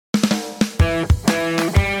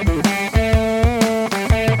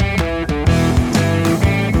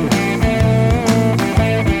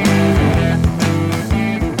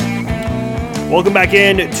Welcome back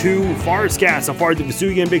in to Farscast. I'm Farzin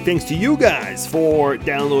Vousoughian. Big thanks to you guys for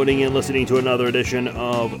downloading and listening to another edition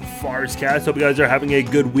of Farscast. Hope you guys are having a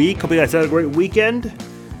good week. Hope you guys had a great weekend.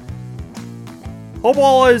 Hope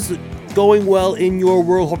all is going well in your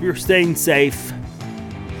world. Hope you're staying safe.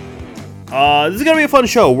 This is going to be a fun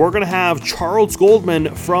show. We're going to have Charles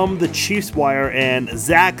Goldman from the Chiefs Wire and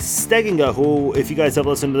Zach Stegenga, who, if you guys have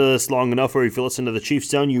listened to this long enough, or if you listen to the Chiefs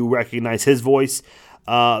Zone, you recognize his voice.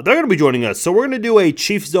 They're going to be joining us. So we're going to do a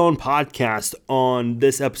Chiefs Zone podcast on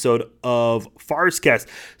this episode of Farscast.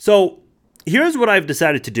 So here's what I've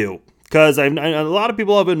decided to do, because a lot of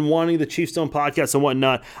people have been wanting the Chiefs Zone podcast and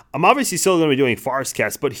whatnot. I'm obviously still going to be doing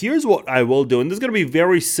Farscast, but here's what I will do. And this is going to be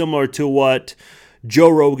very similar to what Joe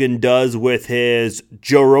Rogan does with his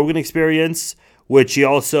Joe Rogan Experience, which he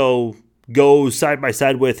also goes side by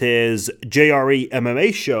side with his JRE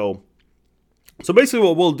MMA show. So basically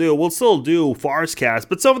what we'll do, we'll still do Farscast,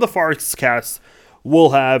 but some of the Farscasts will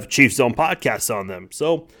have Chiefs Zone podcasts on them.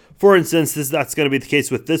 So, for instance, that's going to be the case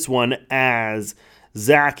with this one, as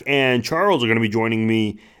Zach and Charles are going to be joining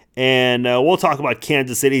me, and we'll talk about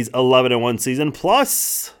Kansas City's 11-1 season,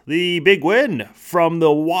 plus the big win from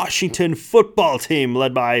the Washington football team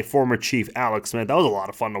led by former Chief Alex Smith. That was a lot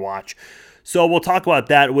of fun to watch. So we'll talk about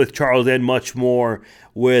that with Charles and much more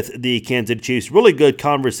with the Kansas City Chiefs. Really good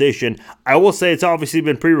conversation. I will say it's obviously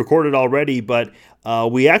been pre-recorded already, but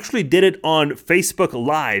we actually did it on Facebook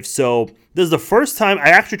Live. So this is the first time. I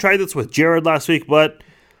actually tried this with Jared last week, but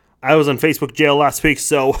I was in Facebook jail last week,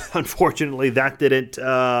 so unfortunately that didn't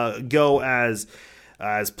go as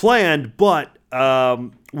planned. But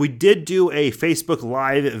we did do a Facebook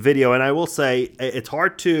Live video, and I will say it's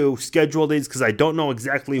hard to schedule these because I don't know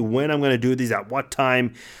exactly when I'm going to do these at what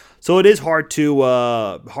time. So it is hard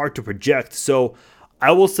to project. So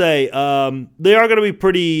I will say they are going to be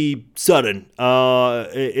pretty sudden.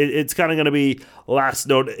 It's kind of going to be last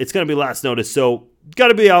notice. It's going to be last notice. So got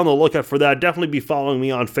to be on the lookout for that. Definitely be following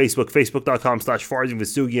me on Facebook, facebook.com/Farzin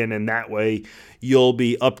Vousoughian, and that way you'll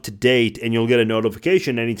be up to date and you'll get a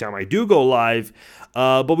notification anytime I do go live.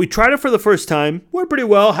 But we tried it for the first time. Went pretty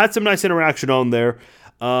well. Had some nice interaction on there.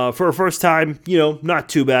 For a first time, not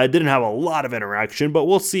too bad. Didn't have a lot of interaction, but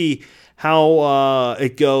we'll see how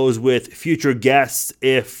it goes with future guests.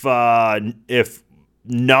 If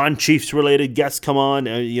non-Chiefs related guests come on,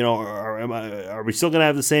 are we still going to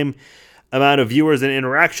have the same amount of viewers and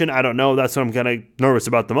interaction? I don't know. That's what I'm kind of nervous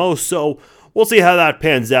about the most. So we'll see how that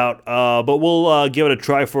pans out. But we'll give it a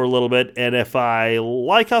try for a little bit. And if I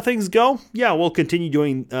like how things go, we'll continue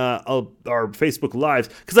doing our Facebook Lives.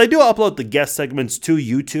 Because I do upload the guest segments to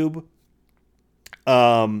YouTube.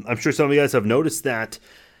 I'm sure some of you guys have noticed that.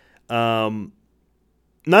 Not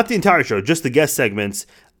the entire show, just the guest segments.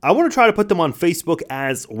 I want to try to put them on Facebook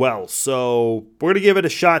as well. So we're going to give it a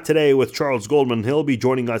shot today with Charles Goldman. He'll be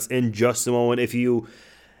joining us in just a moment. If you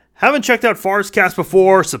haven't checked out Farscast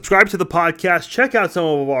before, subscribe to the podcast. Check out some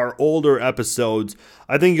of our older episodes.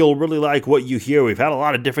 I think you'll really like what you hear. We've had a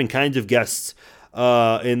lot of different kinds of guests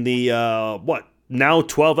in the, now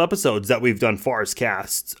 12 episodes that we've done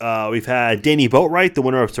Farscasts. We've had Danny Boatwright, the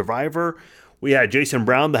winner of Survivor. We had Jason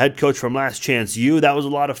Brown, the head coach from Last Chance U. That was a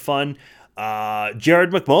lot of fun. Jared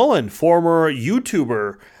McMullen, former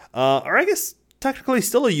YouTuber, or I guess technically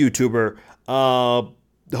still a YouTuber,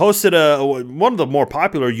 hosted one of the more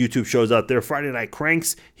popular YouTube shows out there, Friday Night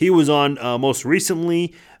Cranks. He was on most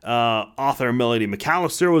recently. Author Melody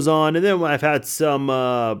McAllister was on, and then I've had some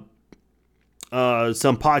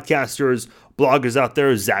podcasters, bloggers out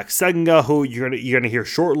there, Zach Stegenga, who you're gonna hear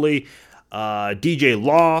shortly, DJ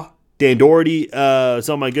Law, Dan Doherty,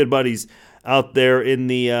 some of my good buddies out there in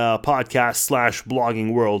the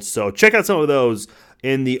podcast/blogging world. So check out some of those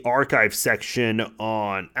in the archive section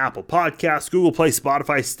on Apple Podcasts, Google Play,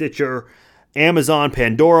 Spotify, Stitcher, Amazon,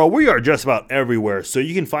 Pandora. We are just about everywhere. So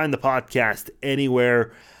you can find the podcast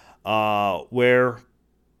anywhere where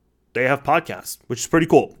they have podcasts, which is pretty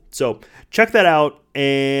cool. So check that out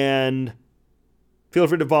and feel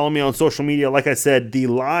free to follow me on social media. Like I said, the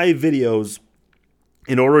live videos,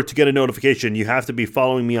 in order to get a notification, you have to be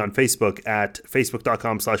following me on Facebook at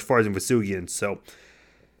facebook.com/Farzin Vousoughian. So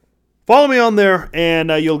follow me on there, and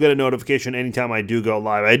you'll get a notification anytime I do go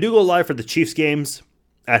live. I do go live for the Chiefs games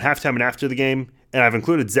at halftime and after the game, and I've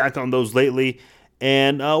included Zach on those lately.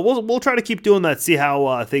 And we'll try to keep doing that, see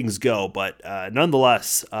how things go. But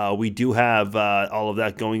nonetheless, we do have all of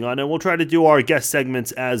that going on, and we'll try to do our guest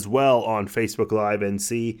segments as well on Facebook Live and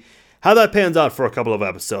see how that pans out for a couple of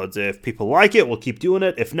episodes. If people like it, we'll keep doing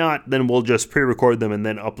it. If not, then we'll just pre-record them and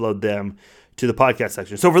then upload them to the podcast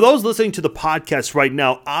section. So for those listening to the podcast right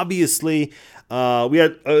now, obviously, we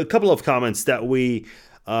had a couple of comments that we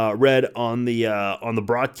read on the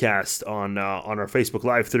broadcast on our Facebook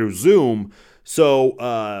Live through Zoom.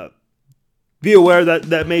 So be aware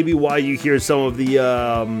that may be why you hear some of the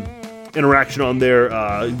interaction on there.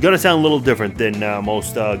 Gonna sound a little different than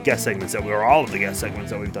most guest segments all of the guest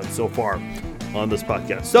segments that we've done so far on this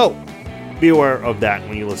podcast. So be aware of that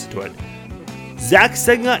when you listen to it. Zach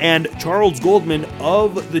Stegna and Charles Goldman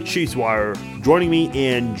of the Chiefs Wire joining me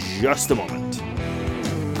in just a moment.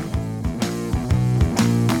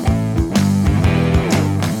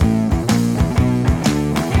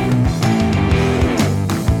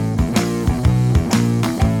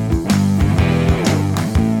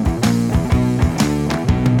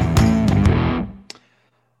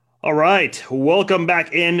 All right, welcome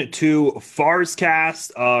back into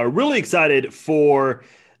Farscast. Really excited for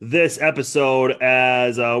this episode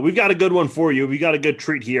as we've got a good one for you. We got a good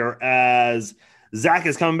treat here as Zach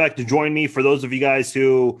is coming back to join me. For those of you guys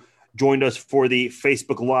who joined us for the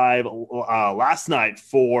Facebook Live last night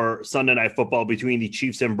for Sunday Night Football between the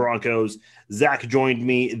Chiefs and Broncos, Zach joined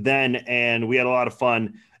me then, and we had a lot of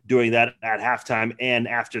fun doing that at halftime and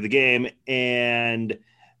after the game. And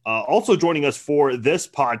also joining us for this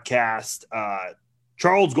podcast,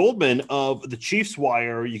 Charles Goldman of the Chiefs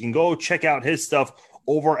Wire. You can go check out his stuff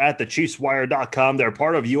over at thechiefswire.com. They're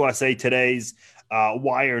part of USA Today's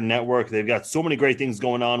Wire Network. They've got so many great things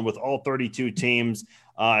going on with all 32 teams.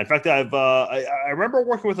 In fact, I remember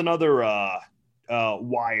working with another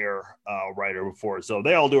Wire writer before, so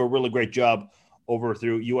they all do a really great job over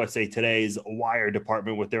through USA Today's Wire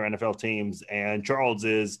department with their NFL teams. And Charles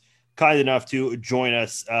is kind enough to join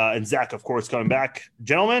us, and Zach, of course, coming back.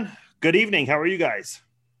 Gentlemen, good evening. How are you guys?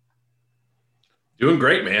 Doing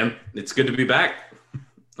great, man. It's good to be back.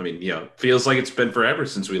 I mean, feels like it's been forever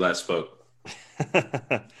since we last spoke.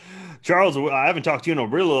 Charles, I haven't talked to you in a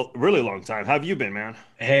really long time. How have you been, man?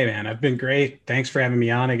 Hey, man, I've been great. Thanks for having me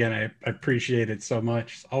on again. I appreciate it so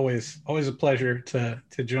much. It's always a pleasure to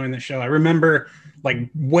join the show. I remember like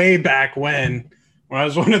way back when I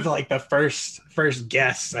was one of the first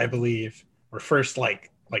guests, I believe, or first like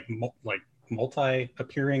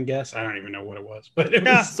multi-appearing guests. I don't even know what it was, but it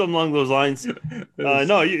was something along those lines.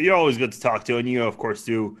 No, you're always good to talk to, and you, of course,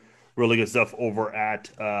 do really good stuff over at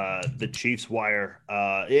the Chiefs Wire.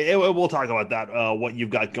 We'll talk about that, what you've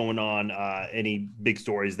got going on, any big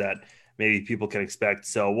stories that maybe people can expect.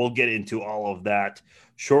 So we'll get into all of that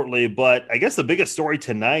shortly. But I guess the biggest story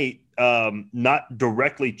tonight, not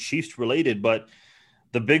directly Chiefs related, but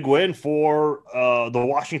the big win for the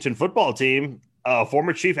Washington football team,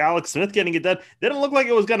 former Chief Alex Smith getting it done. Didn't look like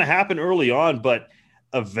it was going to happen early on, but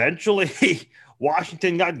eventually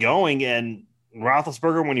Washington got going, and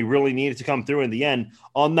Roethlisberger, when he really needed to come through in the end,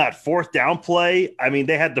 on that fourth down play, I mean,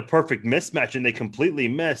 they had the perfect mismatch, and they completely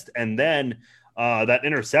missed. And then that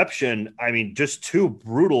interception, I mean, just two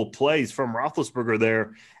brutal plays from Roethlisberger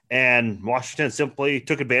there, and Washington simply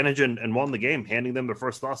took advantage and won the game, handing them their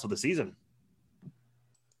first loss of the season.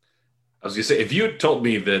 I was going to say, if you had told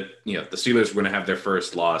me that, the Steelers were going to have their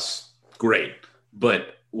first loss, great.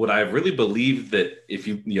 But would I have really believed that if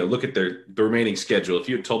you look at the remaining schedule, if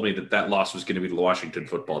you had told me that loss was going to be the Washington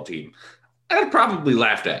football team, I'd have probably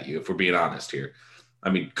laughed at you, if we're being honest here.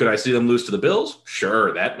 I mean, could I see them lose to the Bills?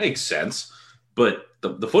 Sure, that makes sense. But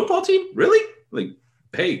the football team? Really? Like,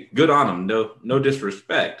 hey, good on them. No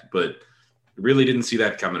disrespect, but really didn't see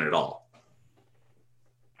that coming at all.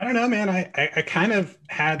 I don't know, man. I kind of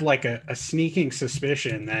had like a sneaking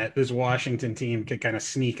suspicion that this Washington team could kind of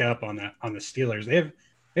sneak up on the Steelers.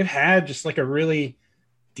 They've had just like a really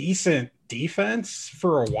decent defense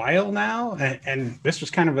for a while now, and this was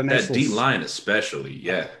kind of a nice that D line especially,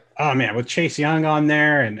 yeah. Oh man, with Chase Young on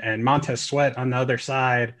there and Montez Sweat on the other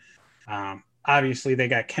side. Obviously, they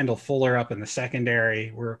got Kendall Fuller up in the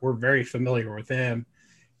secondary. We're very familiar with him,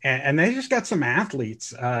 and they just got some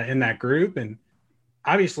athletes in that group. And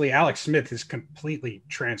obviously, Alex Smith has completely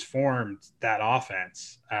transformed that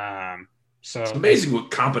offense. So it's amazing what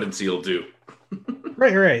competency will do.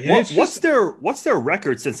 Right. What's their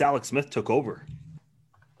record since Alex Smith took over?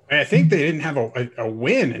 I think they didn't have a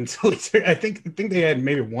win until I think they had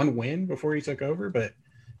maybe one win before he took over, but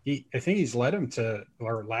I think he's led them to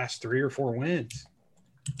our last 3 or 4 wins.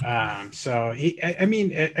 So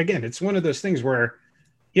again, it's one of those things where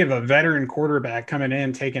you have a veteran quarterback coming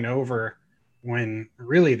in, taking over when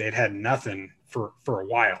really they'd had nothing for a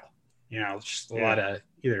while. Just a lot of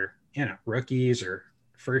either rookies or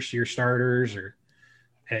first year starters, or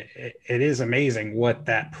it is amazing what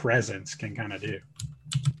that presence can kind of do.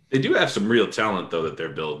 They do have some real talent though that they're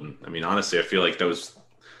building. I mean, honestly, I feel like that was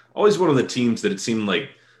always one of the teams that it seemed like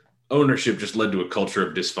ownership just led to a culture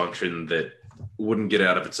of dysfunction that wouldn't get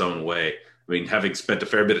out of its own way. I I mean, having spent a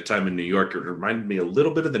fair bit of time in New York, it reminded me a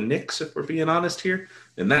little bit of the Knicks, if we're being honest here.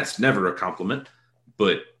 And that's never a compliment.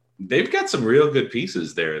 But they've got some real good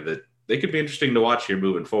pieces there that they could be interesting to watch here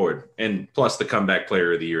moving forward. And plus the comeback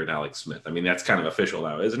player of the year in Alex Smith. I mean, that's kind of official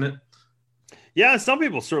now, isn't it? Yeah, some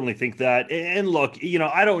people certainly think that. And look,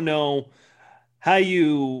 I don't know how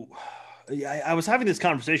you. I was having this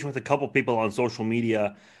conversation with a couple people on social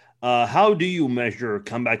media. How do you measure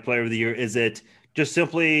comeback player of the year? Is it just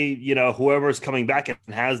simply, whoever's coming back and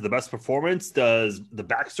has the best performance? Does the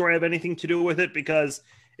backstory have anything to do with it? Because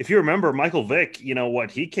if you remember Michael Vick,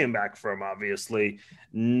 what he came back from, obviously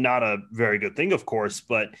not a very good thing, of course,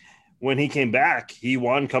 but when he came back, he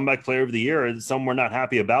won comeback player of the year, and some were not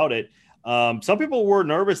happy about it. Some people were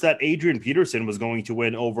nervous that Adrian Peterson was going to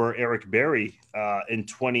win over Eric Berry in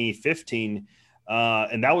 2015.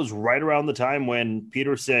 And that was right around the time when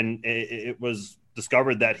Peterson, it was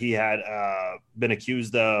discovered that he had been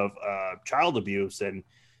accused of child abuse, and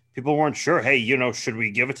people weren't sure, hey, should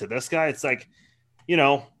we give it to this guy? It's like,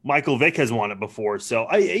 Michael Vick has won it before. So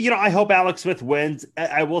I hope Alex Smith wins.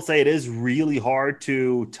 I will say it is really hard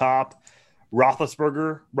to top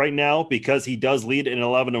Roethlisberger right now because he does lead an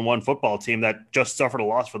 11-1 football team that just suffered a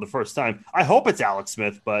loss for the first time. I hope it's Alex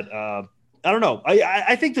Smith, but I don't know.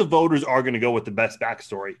 I think the voters are going to go with the best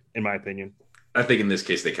backstory, in my opinion. I think in this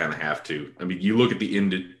case they kind of have to. I mean, you look at the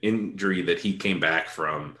injury that he came back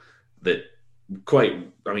from.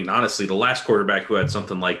 Honestly, the last quarterback who had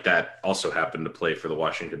something like that also happened to play for the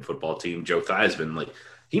Washington football team, Joe Theismann.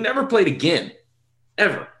 He never played again,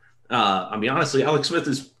 ever. Honestly, Alex Smith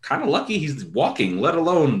is kind of lucky he's walking, let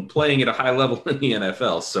alone playing at a high level in the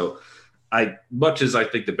NFL. So, much as I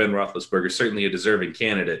think that Ben Roethlisberger is certainly a deserving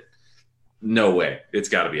candidate, no way. It's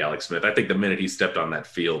got to be Alex Smith. I think the minute he stepped on that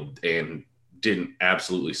field and didn't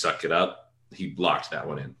absolutely suck it up, he locked that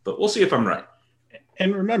one in. But we'll see if I'm right.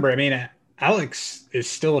 And remember, Alex is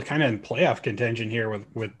still kind of in playoff contention here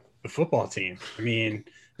with the football team.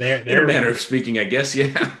 They're in a manner of speaking, I guess,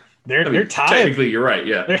 yeah. They're tied. Technically, you're right.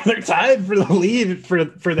 Yeah, they're tied for the lead for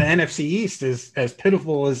the NFC East, as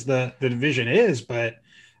pitiful as the division is. But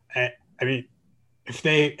if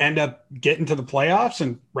they end up getting to the playoffs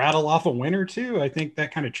and rattle off a win or two, I think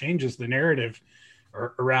that kind of changes the narrative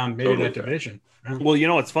around maybe that division. Well,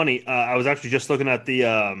 it's funny. I was actually just looking at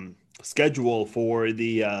the schedule for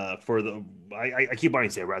the I keep wanting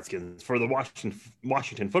to say Redskins, for the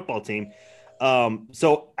Washington football team.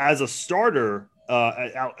 So as a starter.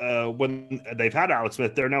 When they've had Alex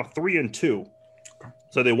Smith, they're now 3-2.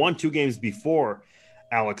 So they won 2 games before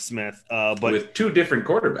Alex Smith, but with 2 different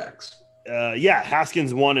quarterbacks.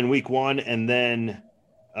 Haskins won in week 1, and then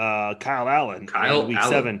Kyle Allen in week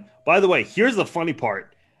 7. By the way, here's the funny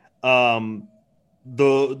part: the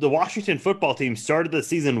Washington football team started the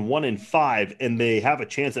season 1-5, and they have a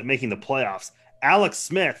chance at making the playoffs. Alex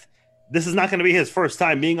Smith. This is not going to be his first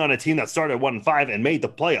time being on a team that started 1-5 and made the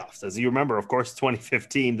playoffs. As you remember, of course,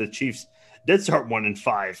 2015, the Chiefs did start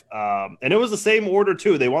 1-5. And it was the same order,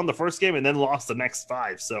 too. They won the first game and then lost the next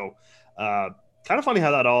 5. So kind of funny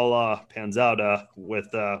how that all pans out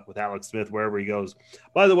with Alex Smith, wherever he goes.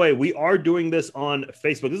 By the way, we are doing this on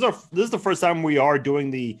Facebook. This is the first time we are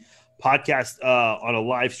doing the podcast on a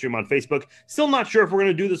live stream on Facebook. Still not sure if we're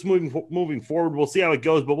going to do this moving forward. We'll see how it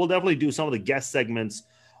goes, but we'll definitely do some of the guest segments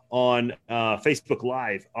on Facebook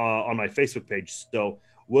Live on my Facebook page. So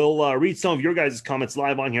we'll read some of your guys' comments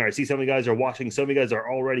live on here. I see some of you guys are watching. Some of you guys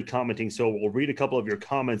are already commenting. So we'll read a couple of your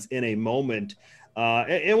comments in a moment.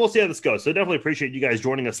 And we'll see how this goes. So definitely appreciate you guys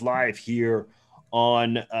joining us live here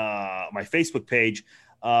on my Facebook page.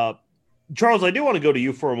 Charles, I do want to go to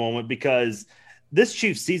you for a moment because this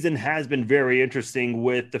Chiefs season has been very interesting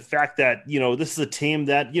with the fact that, this is a team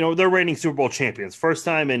that, they're reigning Super Bowl champions. First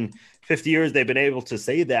time in 50 years they've been able to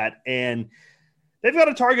say that, and they've got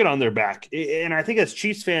a target on their back. And I think as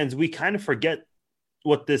Chiefs fans, we kind of forget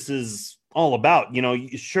what this is all about.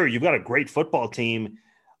 Sure, you've got a great football team,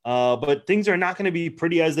 but things are not going to be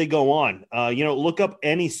pretty as they go on. Look up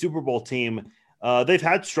any Super Bowl team. They've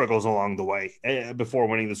had struggles along the way before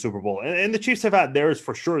winning the Super Bowl. And the Chiefs have had theirs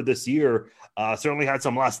for sure this year. Certainly had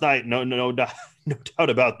some last night. No doubt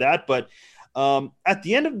about that. But at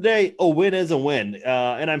the end of the day, a win is a win.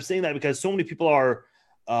 And I'm saying that because so many people are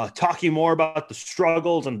talking more about the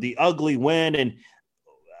struggles and the ugly win. And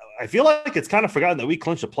I feel like it's kind of forgotten that we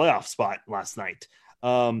clinched a playoff spot last night.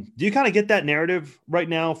 Do you kind of get that narrative right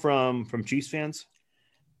now from Chiefs fans?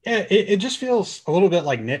 Yeah, it just feels a little bit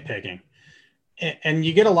like nitpicking. And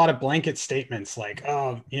you get a lot of blanket statements like,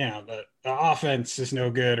 the offense is no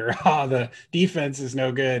good, or the defense is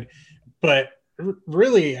no good. But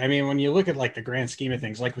really, I mean, when you look at like the grand scheme of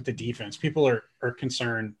things, like with the defense, people are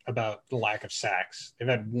concerned about the lack of sacks. They've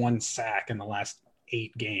had 1 sack in the last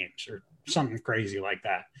 8 games or something crazy like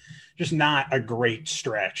that. Just not a great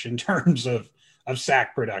stretch in terms of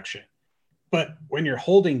sack production. But when you're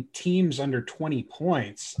holding teams under 20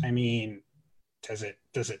 points, I mean, does it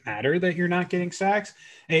matter that you're not getting sacks?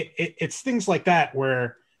 It's things like that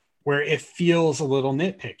where it feels a little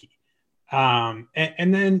nitpicky. And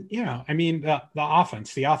then, I mean, the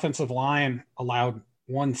offensive line allowed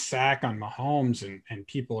 1 sack on Mahomes, and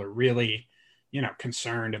people are really,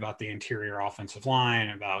 concerned about the interior offensive line,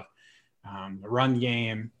 about the run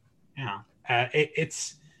game.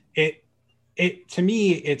 To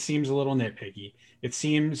me, it seems a little nitpicky. It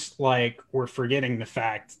seems like we're forgetting the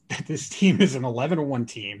fact that this team is an 11-1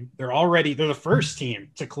 team. They're the first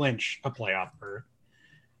team to clinch a playoff berth.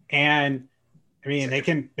 And I mean, they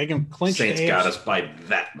can clinch. Saints got us by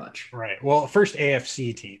that much, right? Well, first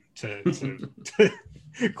AFC team to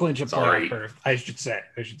clinch a playoff berth. I should say.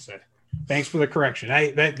 Thanks for the correction.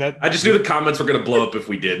 I just knew the comments were going to blow up if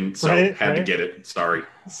we didn't, so had to get it. Sorry.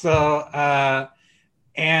 So,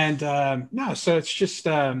 no, so it's just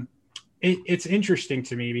it's interesting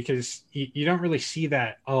to me because you don't really see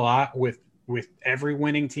that a lot with every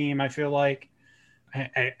winning team. I feel like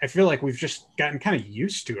we've just gotten kind of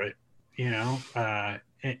used to it.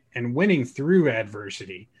 And winning through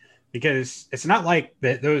adversity, because it's not like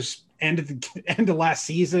that those end of last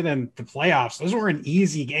season and the playoffs, those weren't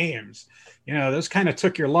easy games. Those kind of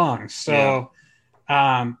took your lungs. So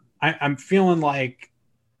I'm feeling like,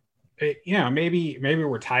 maybe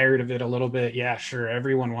we're tired of it a little bit. Yeah, sure.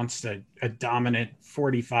 Everyone wants a dominant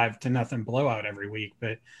 45-0 blowout every week,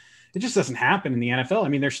 but it just doesn't happen in the NFL. I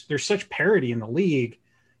mean, there's such parity in the league.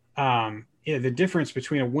 The difference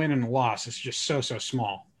between a win and a loss is just so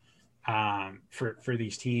small for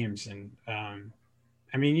these teams. And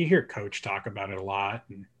I mean, you hear coach talk about it a lot,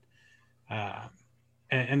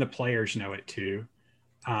 and the players know it too.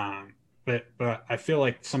 But I feel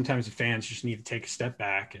like sometimes the fans just need to take a step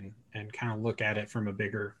back and kind of look at it from a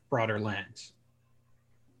bigger, broader lens.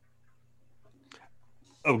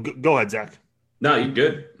 Oh, go ahead, Zach. No, you're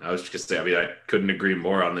good. I was just going to say, I mean, I couldn't agree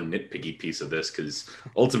more on the nitpicky piece of this, because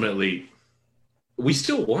ultimately we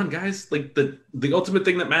still won, guys. Like the ultimate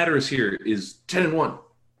thing that matters here is 10-1.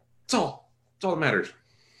 That's all that matters.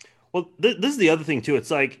 Well, this is the other thing too.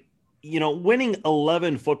 It's like, winning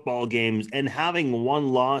 11 football games and having 1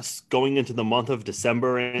 loss going into the month of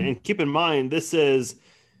December. And keep in mind, this is,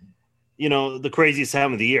 the craziest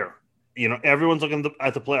time of the year. Everyone's looking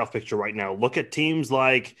at the playoff picture right now. Look at teams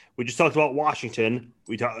like we just talked about Washington.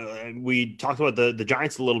 We talked about the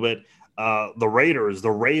Giants a little bit, the Raiders,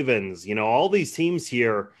 the Ravens. All these teams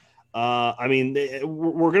here. I mean,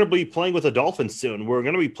 we're going to be playing with the Dolphins soon. We're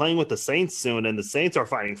going to be playing with the Saints soon, and the Saints are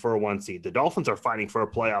fighting for a 1 seed. The Dolphins are fighting for a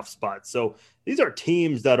playoff spot. So these are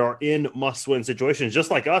teams that are in must-win situations,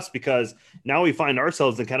 just like us, because now we find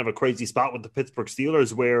ourselves in kind of a crazy spot with the Pittsburgh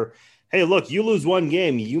Steelers where, hey, look, you lose 1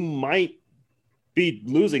 game, you might be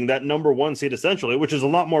losing that number 1 seed essentially, which is a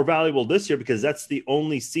lot more valuable this year because that's the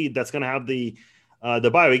only seed that's going to have the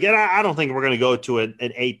bye week. And I don't think we're going to go to an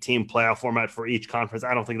 8-team playoff format for each conference.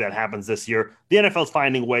 I don't think that happens this year. The NFL's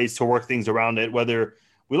finding ways to work things around it, whether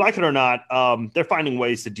we like it or not. They're finding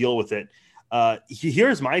ways to deal with it.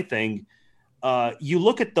 Here's my thing. You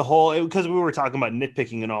look at the whole, because we were talking about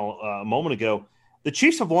nitpicking and all a moment ago. The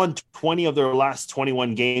Chiefs have won 20 of their last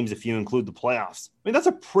 21 games if you include the playoffs. I mean, that's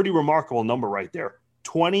a pretty remarkable number right there.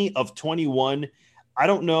 20 of 21. I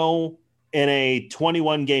don't know in a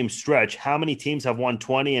 21-game stretch how many teams have won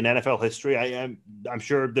 20 in NFL history. I'm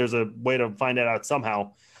sure there's a way to find that out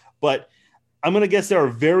somehow. But I'm going to guess there are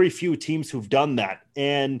very few teams who've done that.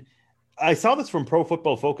 And I saw this from Pro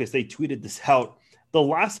Football Focus. They tweeted this out. The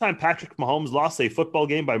last time Patrick Mahomes lost a football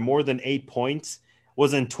game by more than 8 points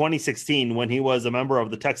was in 2016 when he was a member of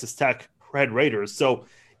the Texas Tech Red Raiders. So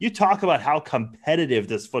you talk about how competitive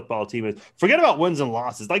this football team is. Forget about wins and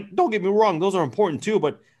losses. Like, don't get me wrong, those are important too,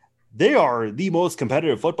 but they are the most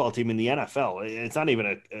competitive football team in the NFL. It's not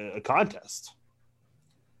even a contest.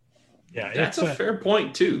 Yeah, that's a fair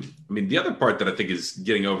point too. I mean, the other part that I think is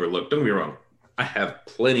getting overlooked, don't get me wrong, I have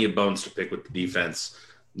plenty of bones to pick with the defense,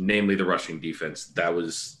 namely the rushing defense. That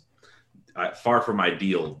was far from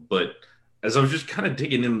ideal, but as I was just kind of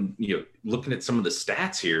digging in, looking at some of the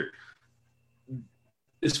stats here,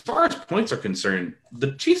 as far as points are concerned,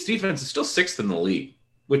 the Chiefs defense is still 6th in the league,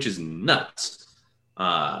 which is nuts.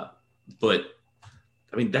 But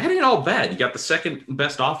I mean, that ain't all bad. You got the 2nd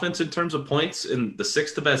best offense in terms of points and the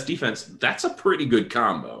 6th best defense. That's a pretty good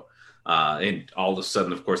combo. And all of a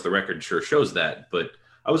sudden, of course, the record sure shows that. But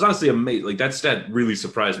I was honestly amazed. Like that stat really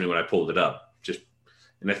surprised me when I pulled it up.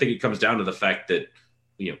 And I think it comes down to the fact that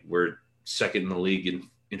we're second in the league in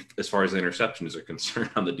as far as interceptions are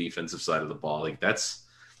concerned on the defensive side of the ball. Like that's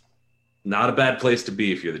not a bad place to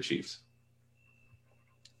be if you're the Chiefs.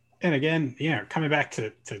 And again, coming back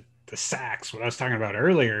to the sacks, what I was talking about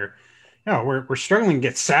earlier, we're struggling to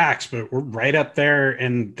get sacks, but we're right up there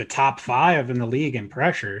in the top 5 in the league in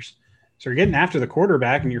pressures. So you're getting after the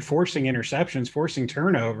quarterback and you're forcing interceptions, forcing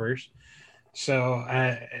turnovers. So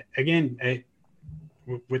again,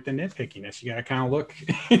 with the nitpickiness, you got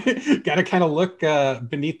to kind of look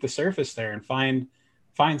beneath the surface there and find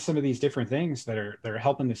some of these different things that are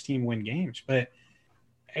helping this team win games. But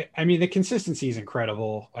I mean, the consistency is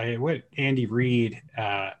incredible. What Andy Reid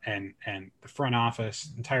and the front office,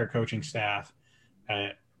 entire coaching staff,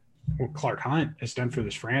 what Clark Hunt has done for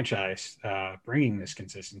this franchise, bringing this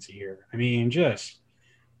consistency here. I mean, just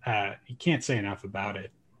you can't say enough about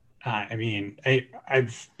it. I mean,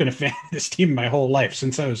 I've been a fan of this team my whole life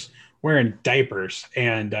since I was wearing diapers,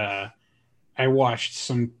 and I watched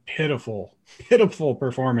some pitiful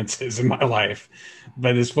performances in my life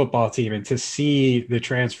by this football team, and to see the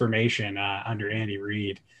transformation under Andy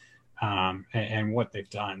Reid and what they've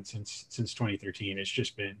done since 2013, it's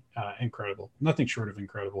just been incredible. Nothing short of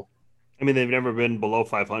incredible. I mean, they've never been below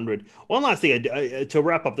 500. One last thing, to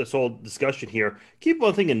wrap up this whole discussion here, keep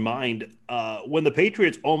one thing in mind. When the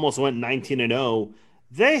Patriots almost went 19-0,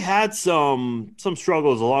 they had some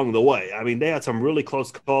struggles along the way. I mean, they had some really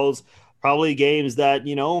close calls, probably games that,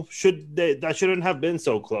 that shouldn't have been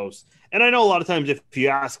so close. And I know a lot of times if you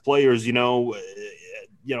ask players,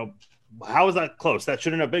 how is that close? That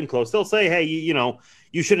shouldn't have been close. They'll say, hey,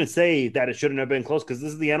 you shouldn't say that it shouldn't have been close because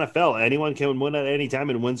this is the NFL. Anyone can win at any time,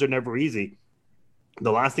 and wins are never easy.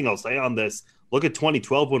 The last thing I'll say on this, look at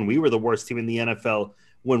 2012 when we were the worst team in the NFL.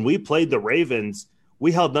 When we played the Ravens,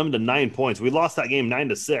 we held them to 9 points. We lost that game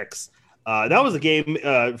 9-6. That was a game,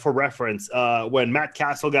 for reference, when Matt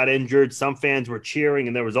Castle got injured. Some fans were cheering,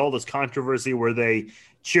 and there was all this controversy. Were they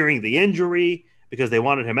cheering the injury because they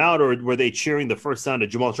wanted him out, or were they cheering the first down to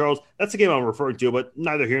Jamal Charles? That's the game I'm referring to, but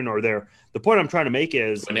neither here nor there. The point I'm trying to make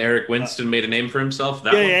is when Eric Winston made a name for himself.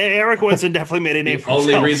 Eric Winston definitely made a name for himself.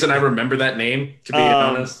 The only reason I remember that name, to be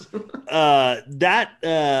honest.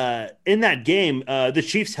 In that game, the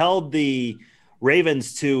Chiefs held the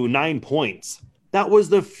Ravens to 9 points. That was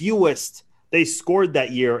the fewest they scored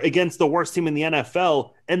that year against the worst team in the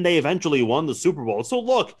NFL, and they eventually won the Super Bowl. So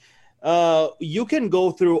look, you can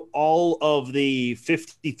go through all of the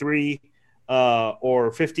 54,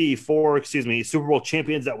 Super Bowl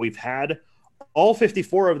champions that we've had. All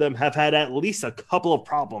 54 of them have had at least a couple of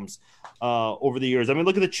problems over the years. I mean,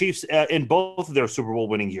 look at the Chiefs in both of their Super Bowl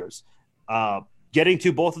winning years. Getting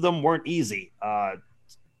to both of them weren't easy.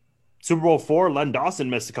 Super Bowl IV, Len Dawson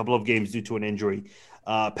missed a couple of games due to an injury.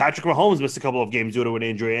 Patrick Mahomes missed a couple of games due to an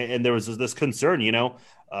injury, and there was this concern,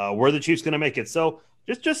 were the Chiefs going to make it? So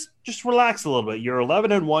just relax a little bit. You're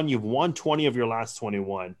 11-1. You've won 20 of your last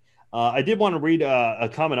 21. I did want to read a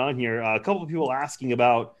comment on here. A couple of people asking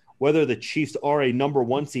about whether the Chiefs are a number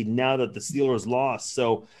 1 seed now that the Steelers lost.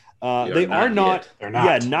 So they are not. They're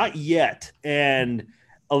not. Yeah, not yet. And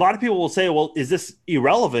a lot of people will say, well, is this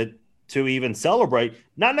irrelevant to even celebrate?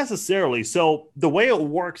 Not necessarily. So the way it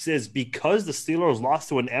works is because the Steelers lost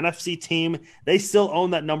to an NFC team, they still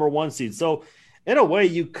own that number 1 seed. So in a way,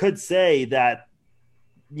 you could say that,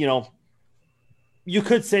 you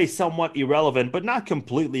could say somewhat irrelevant, but not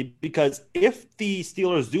completely, because if the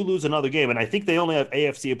Steelers do lose another game, and I think they only have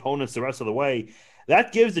AFC opponents the rest of the way,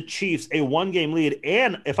 that gives the Chiefs a 1-game lead.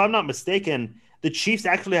 And if I'm not mistaken, the Chiefs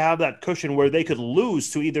actually have that cushion where they could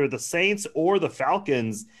lose to either the Saints or the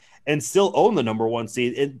Falcons and still own the number 1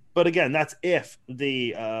 seed. But again, that's if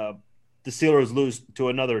the Steelers lose to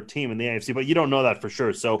another team in the AFC, but you don't know that for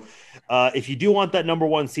sure. So if you do want that number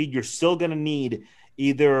 1 seed, you're still going to need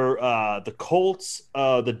either the Colts,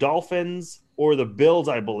 the Dolphins, or the Bills,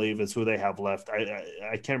 I believe, is who they have left.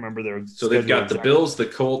 I can't remember their. So they've got the Bills, the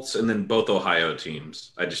Colts, and then both Ohio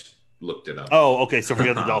teams. I just looked it up. Oh, okay. So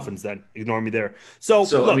forget the Dolphins then. Ignore me there. So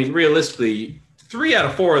look, I mean, realistically, 3 out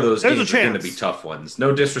of 4 of those games are going to be tough ones.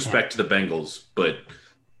 No disrespect to the Bengals, but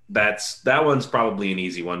that one's probably an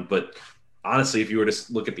easy one. But honestly, if you were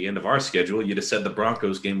to look at the end of our schedule, you'd have said the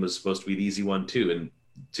Broncos game was supposed to be the easy one too. And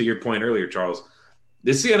to your point earlier, Charles,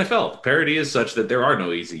 this is the NFL. The parity is such that there are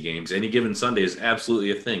no easy games. Any given Sunday is absolutely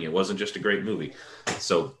a thing. It wasn't just a great movie.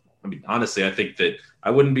 So, I mean, honestly, I think that I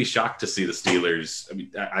wouldn't be shocked to see the Steelers. I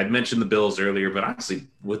mean, I mentioned the Bills earlier, but honestly,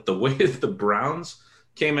 with the way the Browns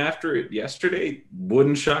came after it yesterday,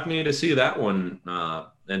 wouldn't shock me to see that one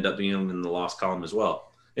end up being in the loss column as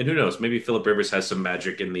well. And who knows? Maybe Philip Rivers has some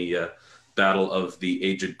magic in the battle of the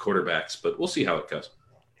aged quarterbacks, but we'll see how it goes.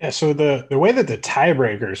 Yeah. So the way that the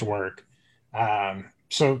tiebreakers work,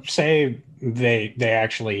 so say they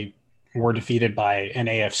actually were defeated by an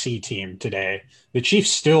AFC team today, the Chiefs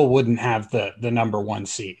still wouldn't have the number one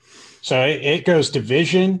seed. So it goes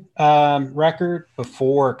division record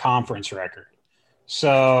before conference record.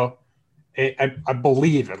 So I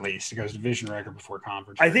believe at least it goes division record before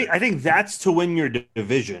conference. I think that's to win your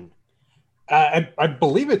division. I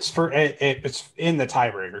believe it's it's in the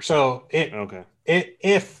tiebreaker. So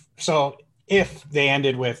if they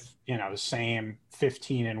ended with the same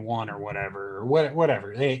 15-1 or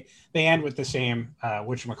whatever they end with the same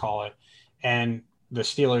whatchamacallit, and the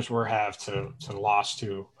Steelers have to lost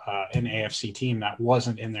to an AFC team that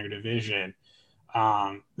wasn't in their division,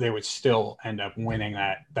 they would still end up winning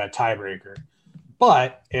that tiebreaker.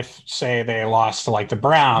 But if, say, they lost to like the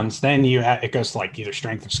Browns, then it goes to like either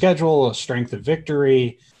strength of schedule or strength of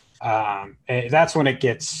victory. That's when it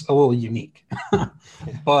gets a little unique.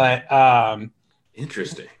 But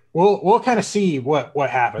interesting. We'll kind of see what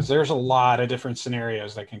happens. There's a lot of different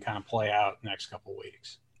scenarios that can kind of play out the next couple of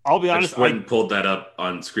weeks. I'll be honest. I pulled that up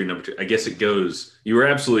on screen number 2. I guess it goes. You were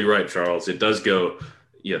absolutely right, Charles. It does go,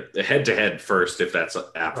 head to head first if that's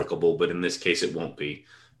applicable, but in this case it won't be.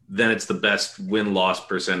 Then it's the best win-loss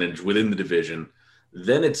percentage within the division.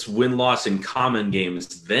 Then it's win-loss in common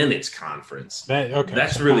games. Then it's conference.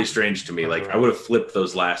 That's really strange to me. Like, I would have flipped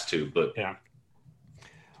those last two, but yeah.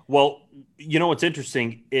 Well, what's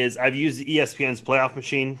interesting is I've used ESPN's playoff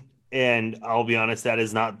machine, and I'll be honest, that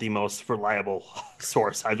is not the most reliable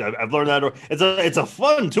source. I've learned that it's a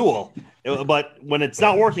fun tool, but when it's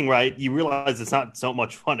not working right, you realize it's not so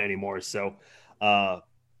much fun anymore. So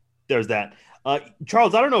there's that.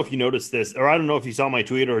 Charles, I don't know if you noticed this, or I don't know if you saw my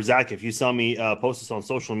tweet, or Zach, if you saw me post this on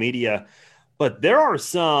social media, but there are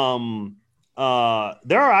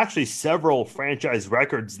actually several franchise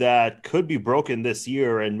records that could be broken this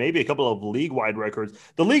year, and maybe a couple of league-wide records.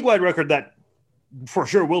 The league-wide record that for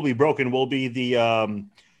sure will be broken will be the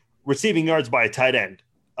receiving yards by a tight end.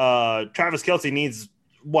 Travis Kelce needs,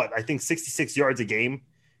 I think 66 yards a game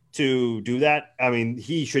to do that. I mean,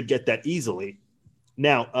 he should get that easily.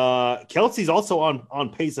 Now, Kelce's also on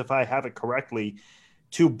pace, if I have it correctly,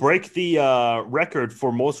 to break the record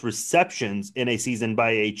for most receptions in a season by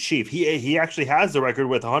a Chief. He actually has the record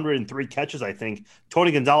with 103 catches, I think.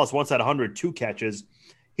 Tony Gonzalez once had 102 catches.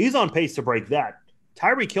 He's on pace to break that.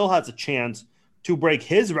 Tyreek Hill has a chance to break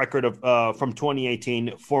his record of from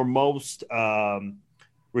 2018 for most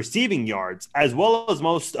receiving yards, as well as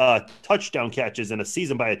most touchdown catches in a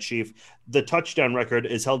season by a Chief. The touchdown record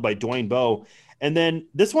is held by Dwayne Bowe. And then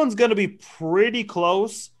this one's going to be pretty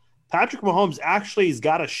close. Patrick Mahomes actually has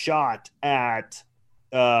got a shot at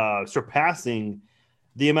surpassing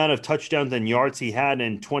the amount of touchdowns and yards he had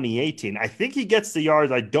in 2018. I think he gets the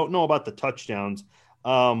yards. I don't know about the touchdowns.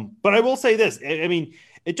 But I will say this. I mean,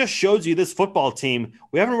 it just shows you this football team.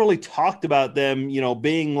 We haven't really talked about them,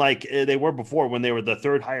 being like they were before when they were the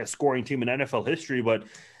third highest scoring team in NFL history. But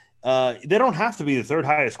they don't have to be the third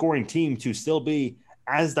highest scoring team to still be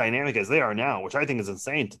as dynamic as they are now, which I think is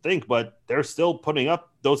insane to think, but they're still putting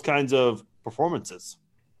up those kinds of performances.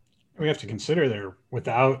 We have to consider they're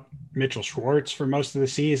without Mitchell Schwartz for most of the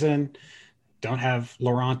season, don't have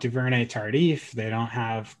Laurent Duvernay-Tardif, they don't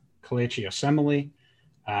have Kelechi Osemele.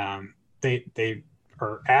 They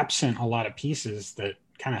are absent a lot of pieces that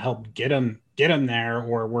kind of helped get them there,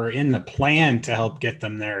 or were in the plan to help get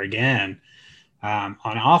them there again. On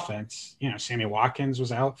offense, Sammy Watkins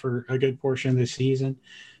was out for a good portion of the season.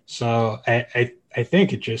 So I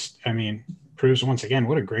think it just, proves once again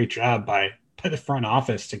what a great job by the front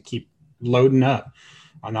office to keep loading up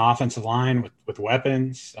on the offensive line with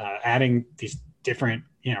weapons, adding these different,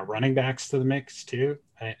 running backs to the mix too.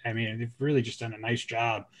 They've really just done a nice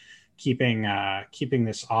job keeping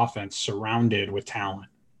this offense surrounded with talent.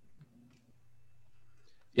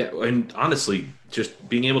 Yeah, and honestly, just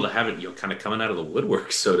being able to have it, kind of coming out of the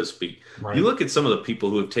woodwork, so to speak. Right. You look at some of the people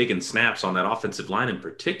who have taken snaps on that offensive line in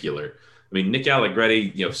particular. Nick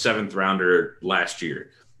Allegretti, 7th rounder last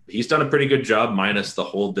year. He's done a pretty good job, minus the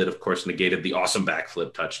hold that, of course, negated the awesome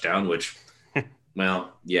backflip touchdown, which,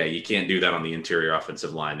 well, yeah, you can't do that on the interior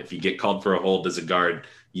offensive line. If you get called for a hold as a guard,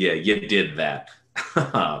 yeah, you did that.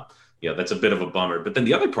 That's a bit of a bummer. But then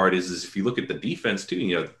the other part is if you look at the defense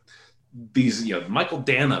too, these, Michael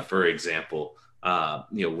Dana, for example,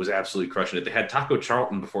 was absolutely crushing it. They had Taco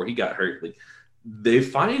Charlton before he got hurt. Like, they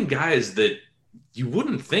find guys that you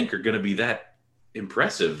wouldn't think are going to be that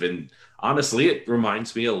impressive. And honestly, it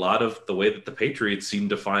reminds me a lot of the way that the Patriots seem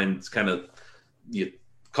to find kind of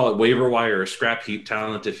call it waiver wire or scrap heap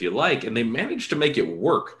talent if you like, and they managed to make it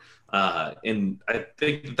work. And I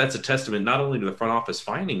think that that's a testament not only to the front office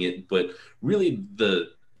finding it, but really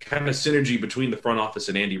the kind of synergy between the front office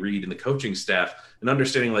and Andy Reid and the coaching staff, and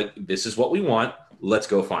understanding like, this is what we want, let's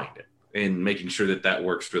go find it, and making sure that that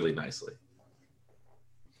works really nicely.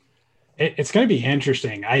 It's going to be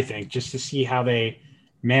interesting, I think, just to see how they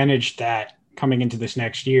manage that coming into this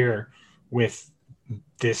next year with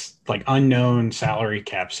this like unknown salary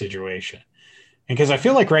cap situation. And because I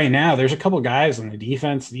feel like right now there's a couple guys on the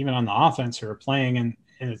defense and even on the offense who are playing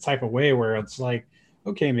in a type of way where it's like,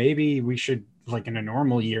 okay, maybe we should, like in a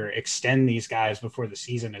normal year, extend these guys before the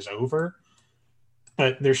season is over.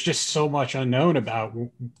 But there's just so much unknown about,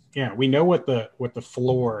 we know what the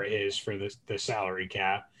floor is for the salary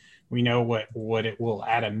cap. We know what it will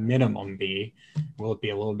at a minimum be. Will it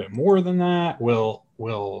be a little bit more than that?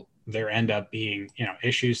 Will there end up being,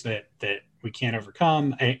 issues that we can't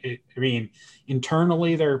overcome? I mean,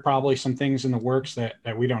 internally, there are probably some things in the works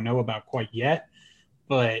that we don't know about quite yet,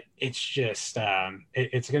 but it's just,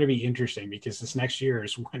 it's going to be interesting because this next year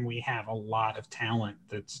is when we have a lot of talent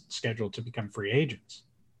that's scheduled to become free agents.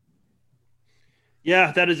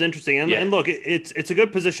 Yeah, that is interesting. And look, it's a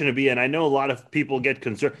good position to be in. I know a lot of people get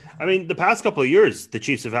concerned. I mean, the past couple of years, the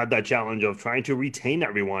Chiefs have had that challenge of trying to retain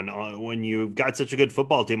everyone when you've got such a good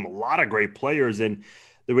football team, a lot of great players. And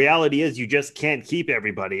the reality is you just can't keep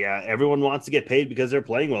everybody. Everyone wants to get paid because they're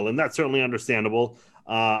playing well, and that's certainly understandable.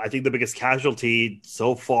 I think the biggest casualty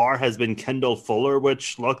so far has been Kendall Fuller,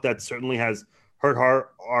 which, look, that certainly has hurt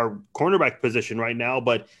our cornerback position right now.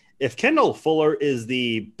 But if Kendall Fuller is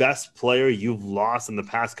the best player you've lost in the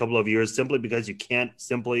past couple of years simply because you can't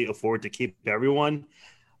simply afford to keep everyone,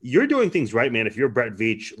 you're doing things right, man. If you're Brett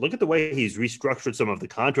Veach, look at the way he's restructured some of the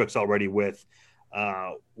contracts already with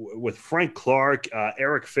Frank Clark,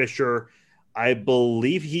 Eric Fisher. I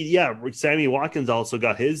believe Sammy Watkins also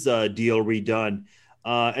got his deal redone.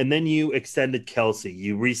 And then you extended Kelsey.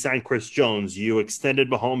 You re-signed Chris Jones. You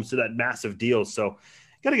extended Mahomes to that massive deal. So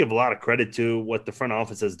got to give a lot of credit to what the front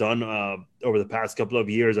office has done over the past couple of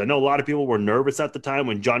years. I know a lot of people were nervous at the time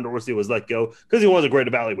when John Dorsey was let go because he was a great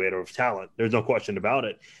evaluator of talent. There's no question about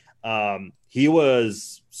it. He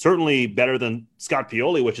was certainly better than Scott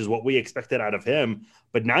Pioli, which is what we expected out of him.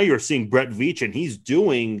 But now you're seeing Brett Veach, and he's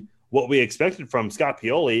doing what we expected from Scott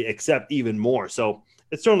Pioli, except even more. So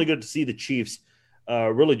it's certainly good to see the Chiefs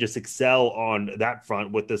really just excel on that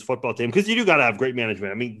front with this football team, because you do got to have great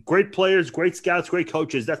management. I mean, great players, great scouts, great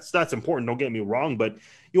coaches. That's important. Don't get me wrong, but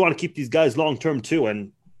you want to keep these guys long term too.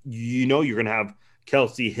 And you're going to have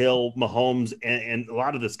Kelsey, Hill, Mahomes, and a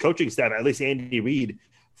lot of this coaching staff, at least Andy Reid,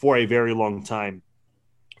 for a very long time,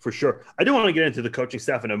 for sure. I do want to get into the coaching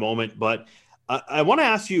staff in a moment, but I want to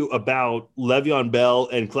ask you about Le'Veon Bell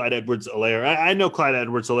and Clyde Edwards-Helaire. I know Clyde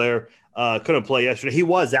Edwards-Helaire couldn't play yesterday. He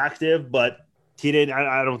was active, but he didn't.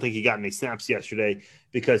 I don't think he got any snaps yesterday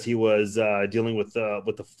because he was dealing with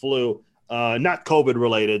the flu, not COVID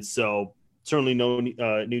related. So certainly no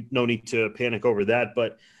need to panic over that.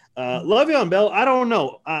 But Le'Veon Bell, I don't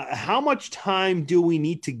know. How much time do we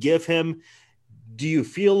need to give him? Do you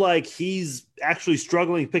feel like he's actually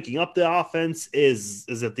struggling picking up the offense? Is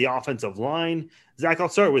it the offensive line? Zach, I'll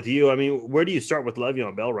start with you. I mean, where do you start with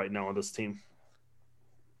Le'Veon Bell right now on this team?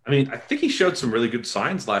 I mean, I think he showed some really good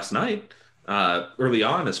signs last night. Early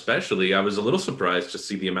on, especially, I was a little surprised to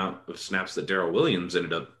see the amount of snaps that Darrell Williams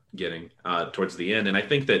ended up getting towards the end. And I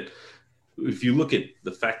think that if you look at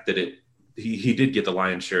the fact that he did get the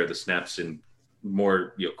lion's share of the snaps in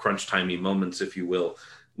more crunch timey moments, if you will,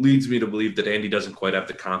 leads me to believe that Andy doesn't quite have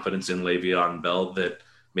the confidence in Le'Veon Bell that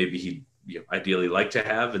maybe he'd ideally like to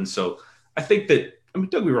have. And so I think that, I mean,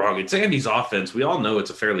 don't be wrong, it's Andy's offense. We all know it's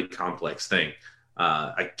a fairly complex thing.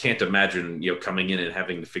 I can't imagine, coming in and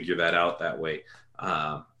having to figure that out that way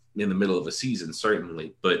in the middle of a season,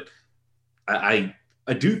 certainly. But I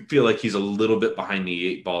do feel like he's a little bit behind the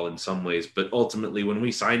eight ball in some ways. But ultimately, when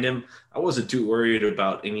we signed him, I wasn't too worried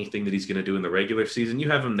about anything that he's going to do in the regular season.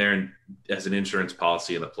 You have him there as an insurance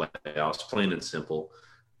policy in the playoffs, plain and simple.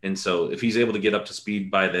 And so if he's able to get up to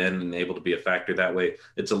speed by then and able to be a factor that way,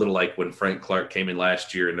 it's a little like when Frank Clark came in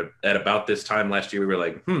last year. And at about this time last year, we were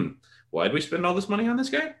like, why did we spend all this money on this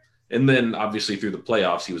guy? And then obviously through the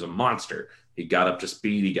playoffs, he was a monster. He got up to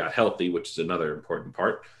speed. He got healthy, which is another important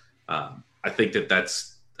part. I think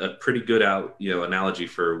that's a pretty good analogy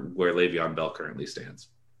for where Le'Veon Bell currently stands.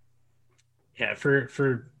 Yeah,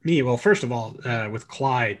 for me, well, first of all, with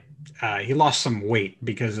Clyde, he lost some weight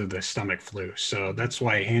because of the stomach flu. So that's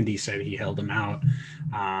why Andy said he held him out.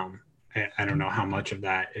 I don't know how much of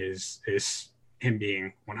that is him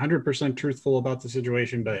being 100% truthful about the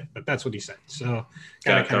situation, but that's what he said. So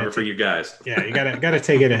gotta cover for you guys. Yeah, you gotta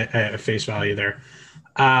take it at face value there.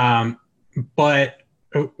 But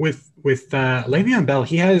with Le'Veon Bell,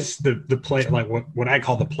 he has the play, like what I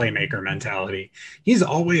call the playmaker mentality. He's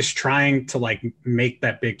always trying to like make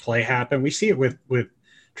that big play happen. We see it with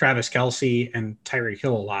Travis Kelce and Tyreek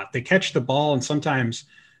Hill a lot. They catch the ball, and sometimes,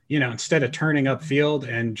 instead of turning upfield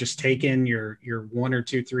and just taking your 1 or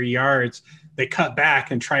 2, 3 yards, they cut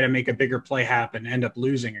back and try to make a bigger play happen, end up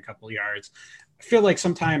losing a couple of yards. I feel like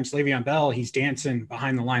sometimes Le'Veon Bell, he's dancing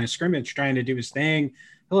behind the line of scrimmage, trying to do his thing.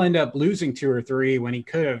 He'll end up losing 2 or 3 when he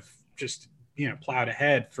could have just, plowed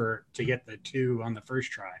ahead to get the 2 on the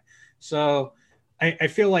first try. So I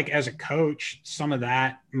feel like as a coach, some of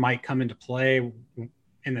that might come into play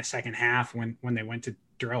in the second half when they went to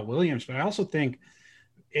Darrell Williams. But I also think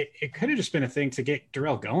it could have just been a thing to get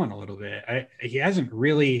Darrell going a little bit. He hasn't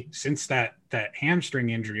really, since that hamstring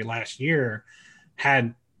injury last year,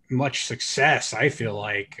 had much success, I feel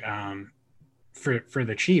like, for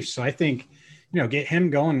the Chiefs. So I think, get him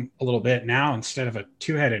going a little bit now instead of a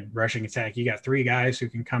 2-headed rushing attack. You got 3 guys who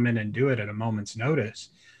can come in and do it at a moment's notice.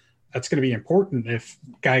 That's going to be important if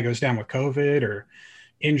guy goes down with COVID or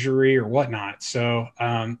injury or whatnot. So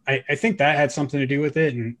I think that had something to do with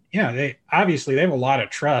it. And they obviously have a lot of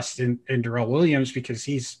trust in Darrell Williams because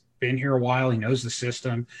he's been here a while. He knows the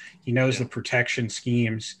system. He knows the protection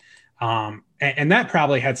schemes. And that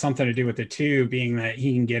probably had something to do with it too, being that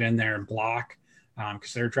he can get in there and block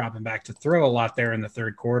because they're dropping back to throw a lot there in the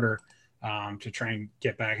third quarter to try and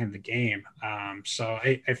get back in the game. So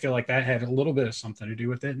I feel like that had a little bit of something to do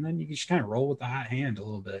with it. And then you can just kind of roll with the hot hand a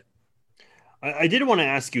little bit. I did want to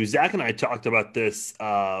ask you, Zach and I talked about this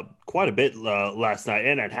quite a bit last night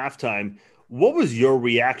and at halftime. What was your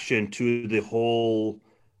reaction to the whole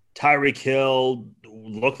Tyreek Hill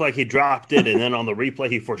looked like he dropped it, and then on the replay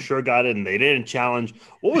he for sure got it, and they didn't challenge?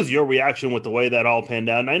 What was your reaction with the way that all panned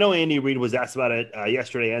out? And I know Andy Reid was asked about it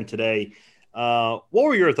yesterday and today. What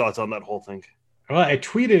were your thoughts on that whole thing? Well, I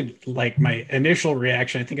tweeted like my initial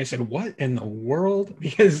reaction. I think I said, "What in the world?"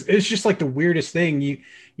 Because it's just like the weirdest thing. You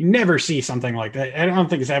never see something like that. I don't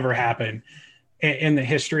think it's ever happened in the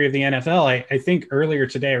history of the NFL. I think earlier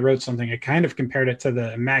today I wrote something. I kind of compared it to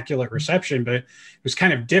the Immaculate Reception, but it was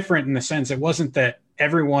kind of different in the sense it wasn't that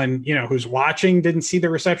everyone who's watching didn't see the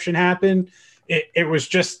reception happen. It was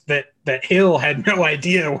just that Hill had no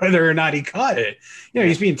idea whether or not he caught it.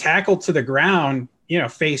 He's being tackled to the ground,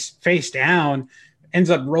 face down, ends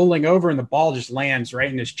up rolling over, and the ball just lands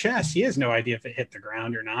right in his chest. He has no idea if it hit the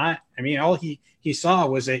ground or not. I mean, all he saw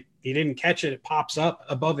was he didn't catch it. It pops up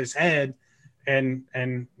above his head, and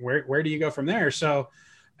where do you go from there? So,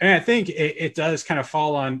 I think it does kind of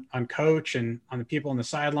fall on coach and on the people on the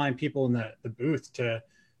sideline, people in the booth to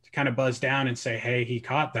kind of buzz down and say, hey, he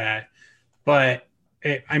caught that. But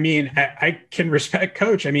I can respect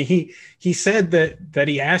coach. I mean, he said that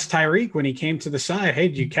he asked Tyreek when he came to the side, hey,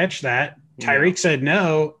 did you catch that? Tyreek said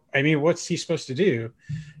no. I mean, what's he supposed to do?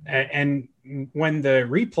 And when the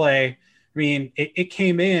replay, it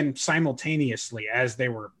came in simultaneously as they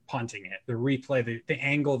were punting it. The replay, the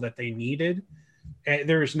angle that they needed,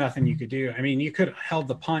 there was nothing you could do. I mean, you could have held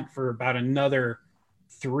the punt for about another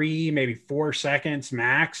 3, maybe 4 seconds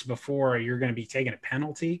max before you're going to be taking a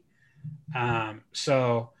penalty.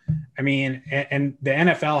 So, and the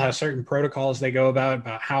NFL has certain protocols they go about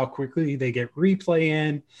how quickly they get replay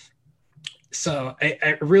in. So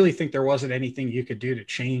I really think there wasn't anything you could do to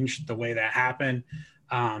change the way that happened.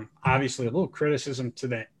 Obviously, a little criticism to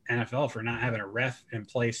the NFL for not having a ref in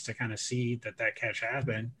place to kind of see that catch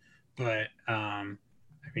happened. But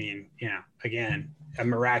again, a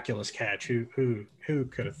miraculous catch. Who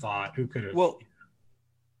could have thought? Who could have? Well,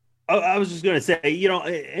 I was just going to say,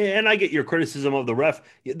 and I get your criticism of the ref.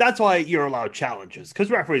 That's why you're allowed challenges, because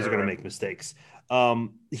referees are going to make mistakes.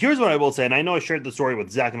 Here's what I will say, and I know I shared the story with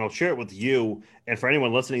Zach, and I'll share it with you, and for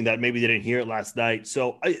anyone listening that maybe didn't hear it last night.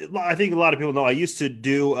 So I think a lot of people know I used to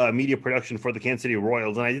do media production for the Kansas City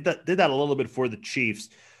Royals, and I did that a little bit for the Chiefs.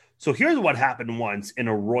 So here's what happened once in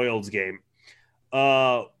a Royals game.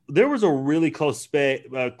 There was a really close play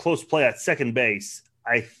at second base.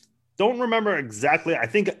 I don't remember exactly. I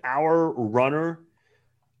think our runner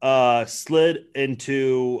slid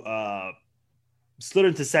into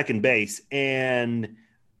second base, and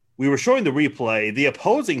we were showing the replay. The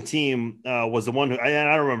opposing team was the one who, and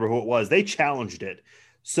I don't remember who it was. They challenged it.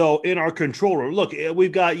 So in our control room, look,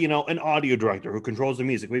 we've got, an audio director who controls the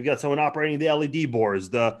music. We've got someone operating the LED boards,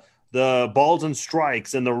 the the balls and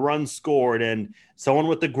strikes and the runs scored, and someone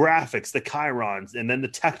with the graphics, the chyrons, and then the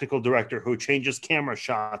technical director who changes camera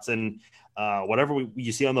shots and whatever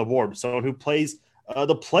you see on the board, someone who plays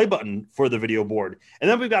the play button for the video board. And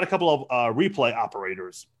then we've got a couple of replay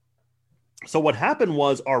operators. So what happened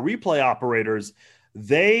was our replay operators,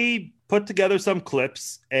 they put together some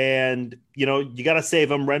clips, and you got to save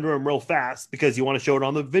them, render them real fast because you want to show it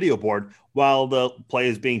on the video board while the play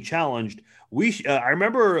is being challenged. I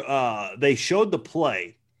remember they showed the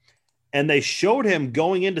play, and they showed him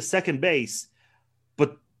going into second base,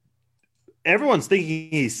 but everyone's thinking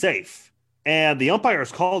he's safe, and the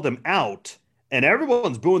umpires called him out, and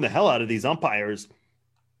everyone's booing the hell out of these umpires.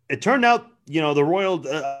 It turned out, the Royal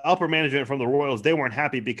upper management from the Royals, they weren't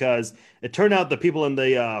happy because it turned out the people in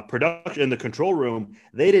the production, in the control room,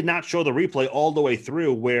 they did not show the replay all the way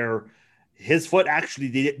through where his foot actually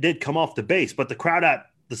did come off the base, but the crowd at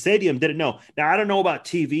the stadium didn't know. Now, I don't know about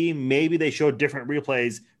TV. Maybe they showed different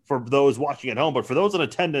replays for those watching at home, but for those in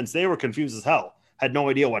attendance, they were confused as hell, had no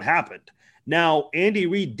idea what happened. Now, Andy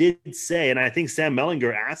Reid did say, and I think Sam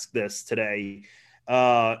Mellinger asked this today,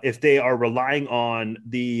 if they are relying on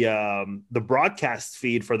the broadcast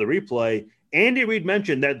feed for the replay. Andy Reid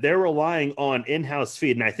mentioned that they're relying on in-house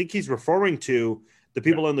feed, and I think he's referring to the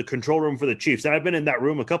people in the control room for the Chiefs. And I've been in that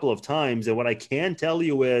room a couple of times, and what I can tell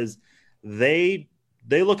you is they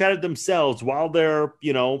look at it themselves while they're,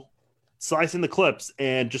 slicing the clips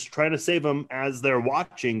and just trying to save them as they're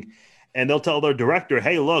watching. And they'll tell their director,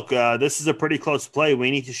 hey, look, this is a pretty close play.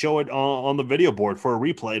 We need to show it on the video board for a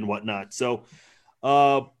replay and whatnot. So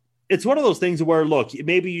it's one of those things where, look,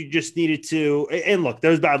 maybe you just needed to, and look,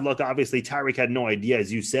 there's bad luck. Obviously, Tyreek had no idea,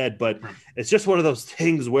 as you said, but it's just one of those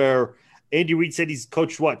things where Andy Reid said he's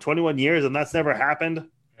coached, 21 years, and that's never happened.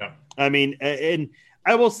 Yeah. I mean, and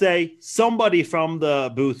I will say somebody from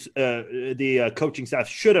the booth, the coaching staff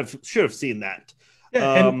should have seen that.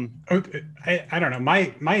 Yeah, I don't know.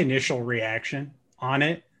 My initial reaction on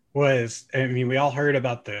it was, we all heard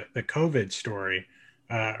about the COVID story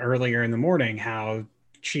earlier in the morning, how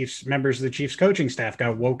members of the Chiefs coaching staff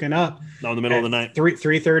got woken up in the middle of the night,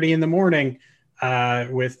 3:30 in the morning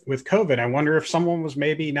with COVID. I wonder if someone was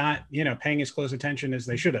maybe not, paying as close attention as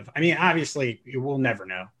they should have. Obviously, we'll never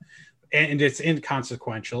know. And it's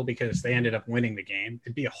inconsequential because they ended up winning the game.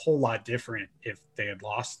 It'd be a whole lot different if they had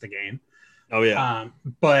lost the game. Oh, yeah.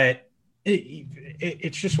 But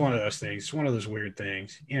it's just one of those things. It's one of those weird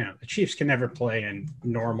things. The Chiefs can never play in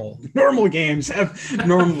normal games, have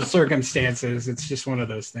normal circumstances. It's just one of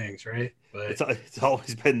those things, right? But it's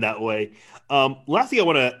always been that way. Last thing I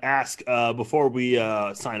want to ask before we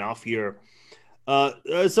sign off here.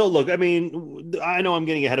 So, look, I know I'm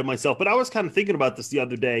getting ahead of myself, but I was kind of thinking about this the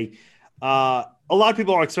other day. A lot of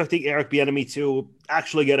people are expecting Eric Bieniemy to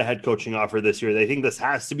actually get a head coaching offer this year. They think this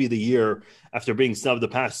has to be the year after being snubbed the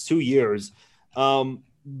past 2 years.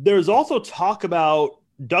 There's also talk about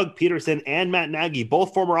Doug Peterson and Matt Nagy,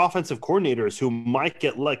 both former offensive coordinators who might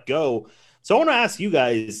get let go. So I want to ask you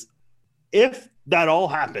guys, if that all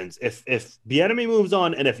happens, if Bieniemy moves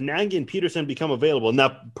on and if Nagy and Peterson become available.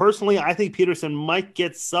 Now, personally, I think Peterson might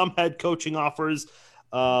get some head coaching offers,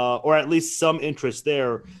 or at least some interest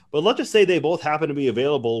there. But let's just say they both happen to be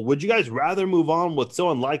available. Would you guys rather move on with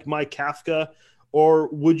someone like Mike Kafka, or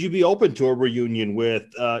would you be open to a reunion with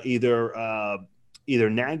either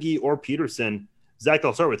Nagy or Peterson? Zach,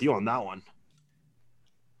 I'll start with you on that one.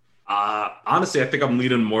 Honestly, I think I'm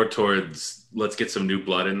leaning more towards let's get some new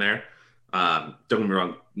blood in there. Don't get me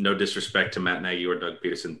wrong, no disrespect to Matt Nagy or Doug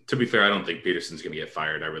Peterson. To be fair, I don't think Peterson's going to get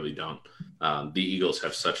fired. I really don't. The Eagles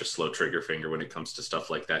have such a slow trigger finger when it comes to stuff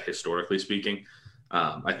like that, historically speaking.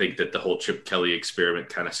 I think that the whole Chip Kelly experiment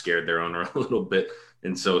kind of scared their owner a little bit.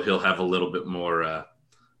 And so he'll have a little bit more,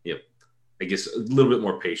 I guess, a little bit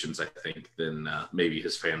more patience, I think, than maybe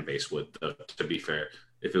his fan base would. To be fair,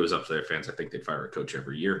 if it was up to their fans, I think they'd fire a coach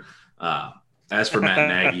every year. As for Matt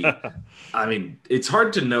Nagy, it's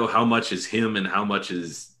hard to know how much is him and how much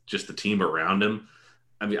is just the team around him.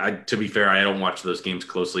 To be fair, I don't watch those games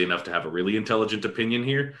closely enough to have a really intelligent opinion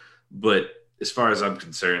here. But as far as I'm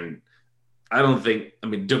concerned, don't get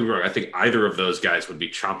me wrong, I think either of those guys would be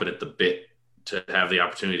chomping at the bit to have the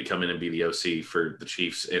opportunity to come in and be the OC for the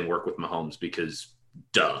Chiefs and work with Mahomes because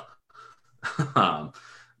duh.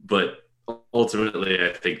 But ultimately,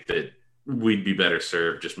 I think that we'd be better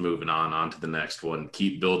served just moving on to the next one.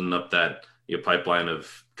 Keep building up that pipeline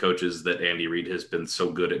of coaches that Andy Reid has been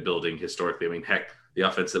so good at building historically. Heck, the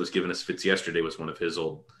offense that was given us fits yesterday was one of his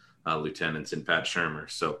old lieutenants in Pat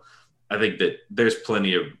Shurmur. So I think that there's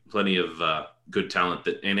plenty of good talent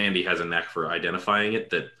and Andy has a knack for identifying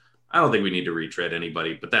it, that I don't think we need to retread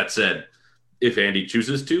anybody. But that said, if Andy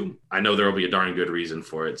chooses to. I know there will be a darn good reason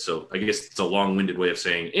for it. So I guess it's a long-winded way of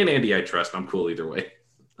saying, in Andy I trust. I'm cool either way.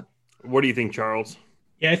 What do you think, Charles?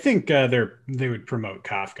 Yeah, I think they would promote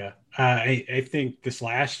Kafka. I think this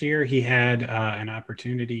last year he had an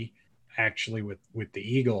opportunity actually with the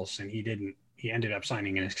Eagles, and he didn't. He ended up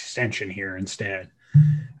signing an extension here instead.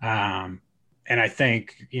 And I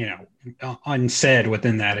think, unsaid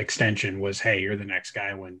within that extension was, hey, you're the next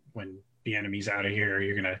guy when Bieniemy's out of here.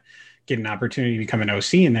 You're going to get an opportunity to become an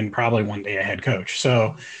OC and then probably one day a head coach.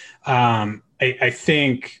 So I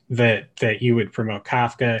think that you would promote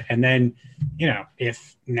Kafka. And then,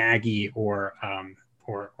 if Nagy or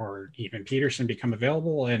even Peterson become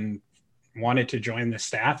available and wanted to join the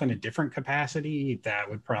staff in a different capacity, that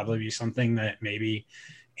would probably be something that maybe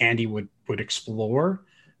Andy would explore.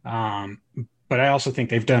 But I also think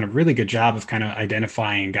they've done a really good job of kind of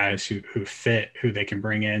identifying guys who fit, who they can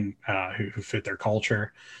bring in, who fit their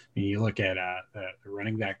culture. I mean, you look at the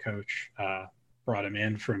running back coach, brought him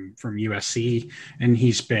in from USC, and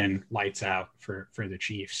he's been lights out for the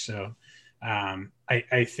Chiefs. So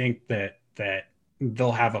I think that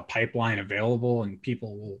they'll have a pipeline available, and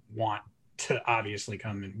people will want to obviously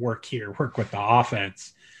come and work with the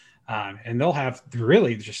offense. And they'll have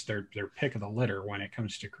really just their pick of the litter when it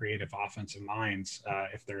comes to creative offensive minds.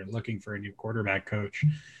 If they're looking for a new quarterback coach,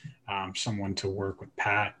 someone to work with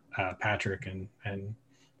Patrick and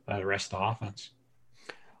the rest of the offense.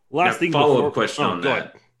 Last thing, follow-up question on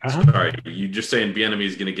that. Uh-huh. Sorry, you just saying Bieniemy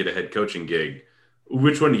is going to get a head coaching gig.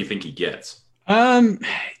 Which one do you think he gets? I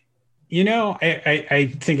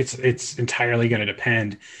think it's entirely going to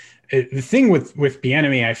depend. The thing with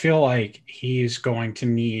Bieniemy, I feel like he's going to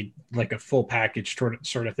need like a full package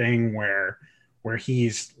sort of thing where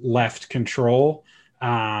he's left control,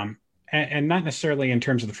 and not necessarily in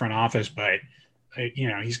terms of the front office, but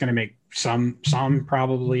he's going to make some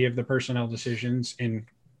probably of the personnel decisions in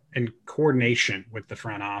coordination with the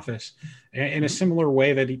front office in a similar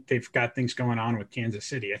way that they've got things going on with Kansas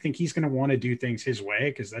City. I think he's going to want to do things his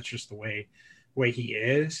way because that's just the way he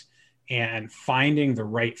is. And finding the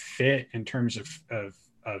right fit in terms of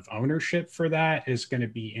ownership for that is going to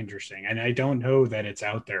be interesting. And I don't know that it's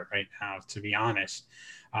out there right now, to be honest.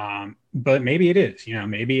 But maybe it is.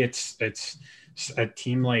 Maybe it's a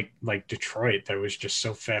team like Detroit that was just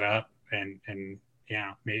so fed up, and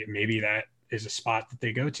maybe that is a spot that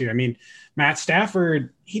they go to. I mean, Matt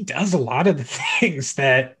Stafford, he does a lot of the things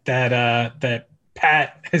that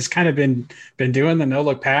Pat has kind of been doing, the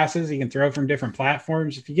no-look passes. He can throw from different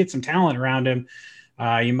platforms. If you get some talent around him,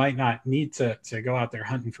 you might not need to go out there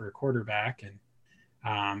hunting for a quarterback. And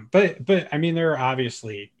but I mean, there are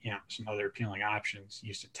obviously some other appealing options.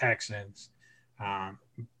 Houston Texans,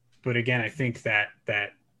 but again, I think that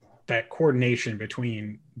coordination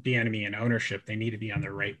between Bieniemy and ownership, they need to be on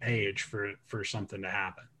the right page for something to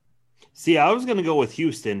happen. See, I was going to go with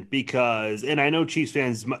Houston because, and I know Chiefs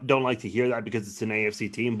fans don't like to hear that because it's an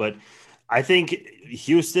AFC team, but I think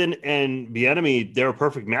Houston and Bieniemy, they're a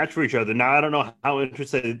perfect match for each other. Now, I don't know how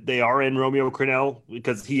interested they are in Romeo Crennel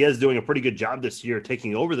because he is doing a pretty good job this year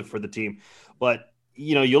taking over for the team. But,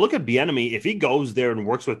 you look at Bieniemy, if he goes there and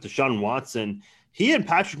works with Deshaun Watson, he and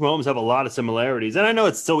Patrick Mahomes have a lot of similarities. And I know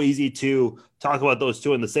it's so easy to talk about those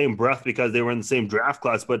two in the same breath because they were in the same draft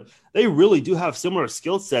class, but they really do have similar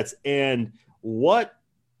skill sets. And what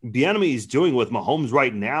Bieniemy is doing with Mahomes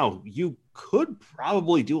right now, you could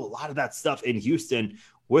probably do a lot of that stuff in Houston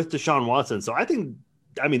with Deshaun Watson. So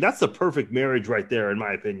that's the perfect marriage right there, in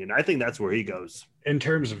my opinion. I think that's where he goes. In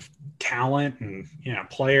terms of talent and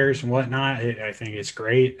players and whatnot, I think it's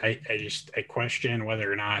great. I question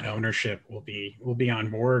whether or not ownership will be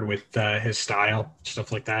on board with his style,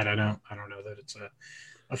 stuff like that. I don't know that it's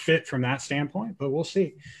a fit from that standpoint, but we'll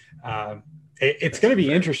see. It's going to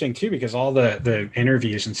be interesting too because all the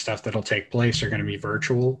interviews and stuff that'll take place are going to be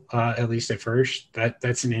virtual, at least at first.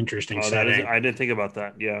 That's an interesting setting. I didn't think about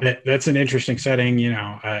that. Yeah, that's an interesting setting.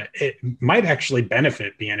 It might actually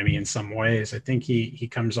benefit Bieniemy in some ways. I think he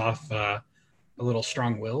comes off a little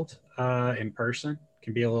strong-willed in person,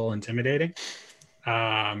 can be a little intimidating.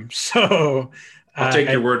 So I'll take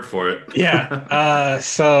your word for it. Yeah.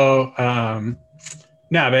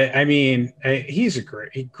 No, but I mean, he's a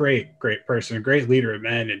great person, a great leader of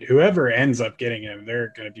men, and whoever ends up getting him,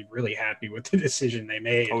 they're going to be really happy with the decision they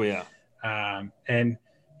made. Oh yeah. And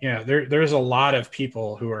there's a lot of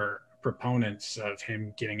people who are proponents of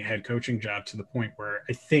him getting a head coaching job to the point where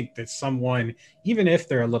I think that someone, even if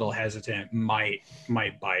they're a little hesitant, might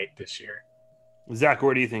bite this year. Zach,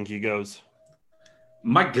 where do you think he goes?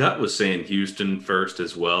 My gut was saying Houston first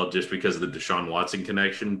as well, just because of the Deshaun Watson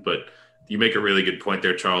connection, but you make a really good point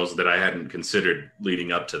there, Charles, that I hadn't considered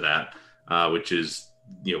leading up to that. which is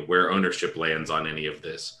where ownership lands on any of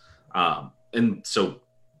this. And so,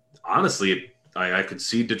 honestly, I could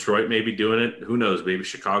see Detroit maybe doing it. Who knows? Maybe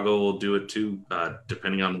Chicago will do it too,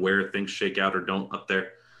 depending on where things shake out or don't up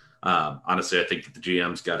there. Honestly, I think that the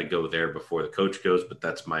GM's got to go there before the coach goes, but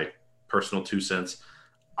that's my personal 2 cents.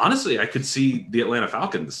 Honestly, I could see the Atlanta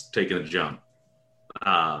Falcons taking a jump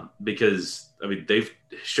because, I mean, they've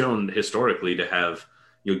shown historically to have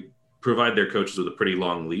provide their coaches with a pretty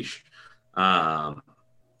long leash.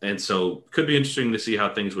 And so could be interesting to see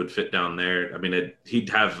how things would fit down there. I mean, he'd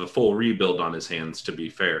have a full rebuild on his hands, to be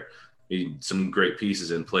fair. Some great pieces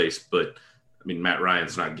in place, but I mean, Matt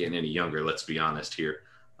Ryan's not getting any younger, let's be honest here.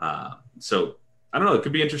 So I don't know. It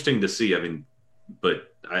could be interesting to see. I mean,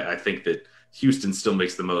 but I think that Houston still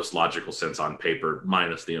makes the most logical sense on paper,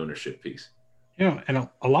 minus the ownership piece. And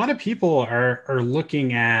a lot of people are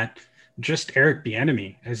looking at just Eric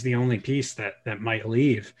Bieniemy as the only piece that might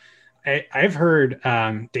leave. I've heard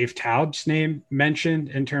Dave Taub's name mentioned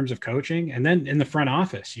in terms of coaching. And then in the front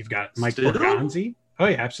office, you've got Mike Borgonzi. Oh,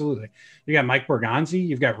 yeah, absolutely. You got Mike Borgonzi.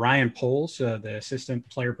 You've got Ryan Poles, the assistant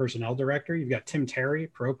player personnel director. You've got Tim Terry,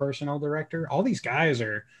 pro personnel director. All these guys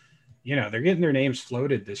are, they're getting their names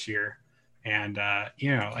floated this year. And,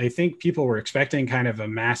 I think people were expecting kind of a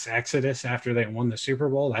mass exodus after they won the Super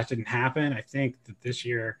Bowl. That didn't happen. I think that this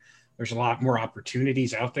year there's a lot more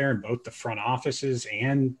opportunities out there in both the front offices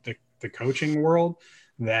and the coaching world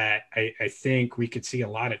that I think we could see a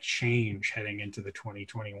lot of change heading into the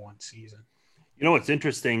 2021 season. It's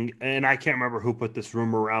interesting, and I can't remember who put this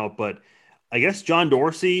rumor out, but I guess John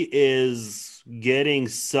Dorsey is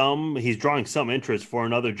he's drawing some interest for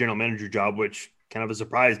another general manager job, which kind of a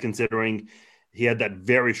surprise considering he had that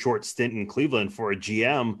very short stint in Cleveland for a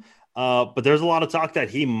GM. But there's a lot of talk that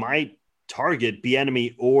he might target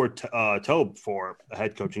Bieniemy or Taub for a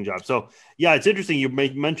head coaching job. So yeah, it's interesting. You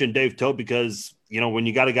mentioned Dave Taub because, when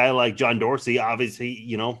you got a guy like John Dorsey, obviously,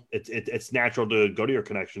 it's natural to go to your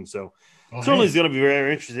connection. So certainly it's going to be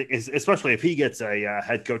very interesting, especially if he gets a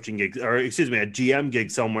head coaching gig a GM gig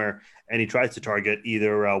somewhere and he tries to target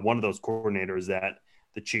either one of those coordinators that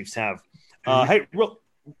the Chiefs have. Hey, one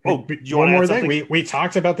more thing. We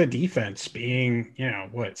talked about the defense being,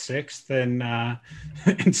 sixth and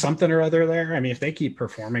in something or other there. I mean, if they keep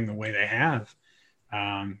performing the way they have,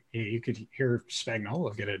 you could hear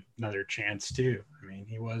Spagnuolo get another chance too. I mean,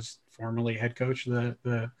 he was formerly head coach of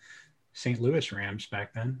the St. Louis Rams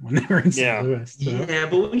back then when they were in St. Louis. So. Yeah,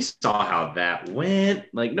 but we saw how that went.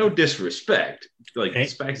 Like, no disrespect. Like,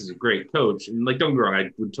 Spags is a great coach. And, like, don't get me wrong, I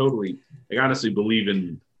would totally, honestly believe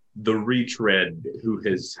in the retread who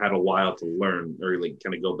has had a while to learn or, like,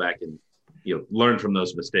 kind of go back and, learn from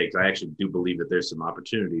those mistakes. I actually do believe that there's some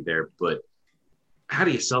opportunity there. But how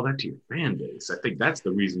do you sell that to your fan base? I think that's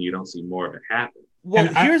the reason you don't see more of it happen.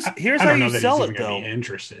 Well, here's how you sell it, though.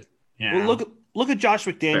 Interested. Yeah. Well, look at Josh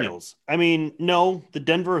McDaniels. Fair. I mean, no, the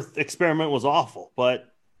Denver experiment was awful,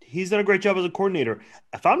 but he's done a great job as a coordinator.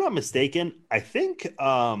 If I'm not mistaken, I think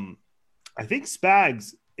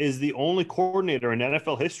Spags is the only coordinator in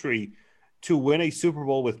NFL history to win a Super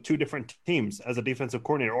Bowl with two different teams as a defensive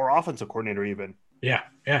coordinator or offensive coordinator even. Yeah,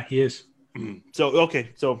 he is.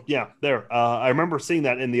 So yeah, there. I remember seeing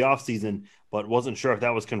that in the offseason, but wasn't sure if that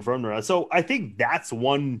was confirmed or not. So I think that's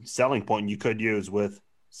one selling point you could use with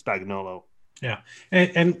Spagnuolo. Yeah.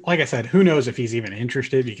 And like I said, who knows if he's even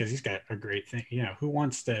interested because he's got a great thing. Who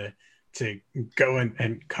wants to go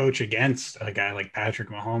and coach against a guy like Patrick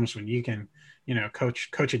Mahomes when you can,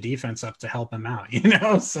 coach a defense up to help him out,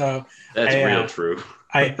 So that's real true.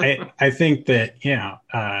 I think that,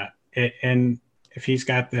 and if he's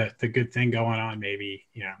got the good thing going on, maybe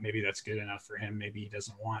that's good enough for him. Maybe he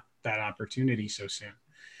doesn't want that opportunity so soon.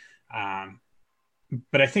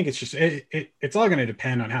 But I think it's just it's all going to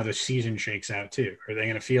depend on how the season shakes out too. Are they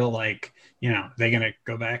going to feel like they're going to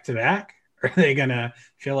go back to back? Or are they going to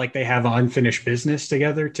feel like they have unfinished business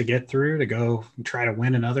together to get through to go and try to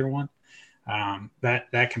win another one?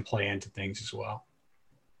 That can play into things as well.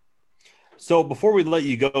 So before we let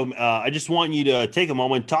you go, I just want you to take a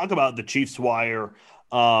moment, talk about the Chiefs Wire.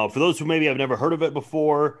 For those who maybe have never heard of it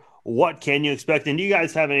before, what can you expect? And do you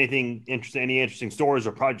guys have any interesting stories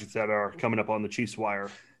or projects that are coming up on the Chiefs Wire?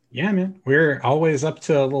 Yeah, man. We're always up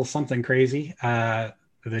to a little something crazy.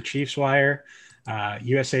 The Chiefs Wire,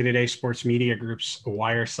 USA Today Sports Media Group's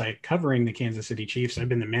wire site covering the Kansas City Chiefs. I've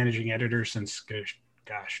been the managing editor since,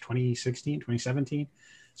 2016, 2017.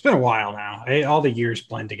 It's been a while now. All the years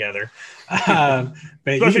blend together. But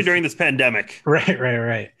especially during this pandemic.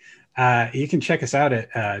 Right. You can check us out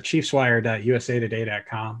at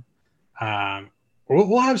chiefswire.usatoday.com.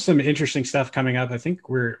 we'll have some interesting stuff coming up. I think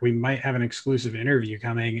we might have an exclusive interview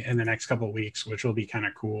coming in the next couple of weeks, which will be kind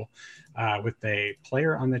of cool, with a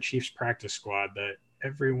player on the Chiefs practice squad that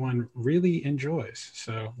everyone really enjoys.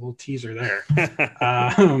 So a little teaser there.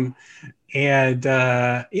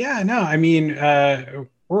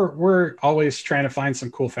 We're always trying to find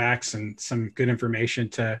some cool facts and some good information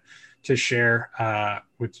to share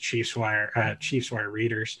with Chiefs Wire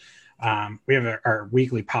readers. We have our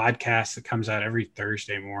weekly podcast that comes out every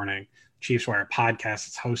Thursday morning, Chiefs Wire podcast.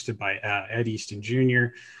 It's hosted by Ed Easton Jr.,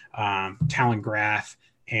 Talon Grath,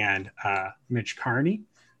 and Mitch Carney.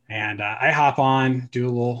 And I hop on, do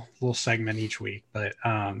a little segment each week. But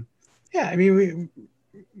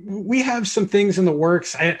we have some things in the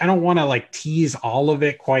works. I don't want to like tease all of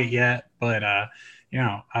it quite yet, but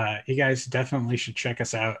you guys definitely should check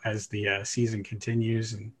us out as the season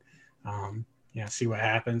continues and see what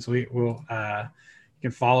happens. You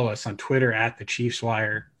can follow us on Twitter at the Chiefs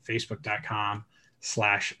Wire,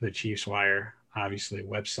 Facebook.com/the Chiefs Wire. Obviously,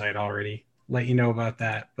 website already let you know about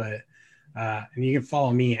that, but and you can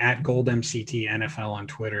follow me at GoldMCT NFL on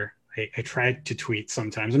Twitter. I try to tweet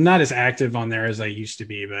sometimes. I'm not as active on there as I used to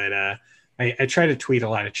be, but I try to tweet a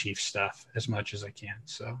lot of Chiefs stuff as much as I can.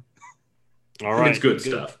 So, all right, it's good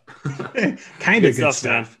stuff. Kind of good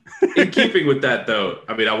stuff. In keeping with that, though,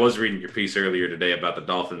 I mean, I was reading your piece earlier today about the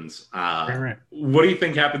Dolphins. Right. What do you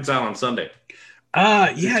think happens out on Sunday?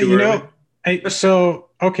 Let me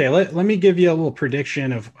give you a little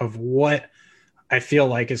prediction of what I feel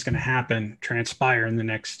like is going to transpire in the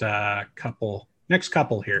next couple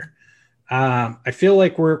here. I feel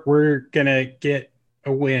like we're going to get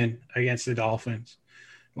a win against the Dolphins,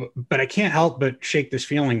 but I can't help but shake this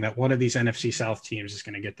feeling that one of these NFC South teams is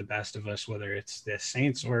going to get the best of us, whether it's the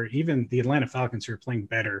Saints or even the Atlanta Falcons, who are playing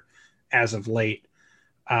better as of late.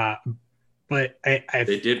 But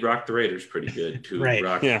they did rock the Raiders pretty good too.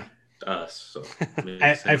 Right. Us. So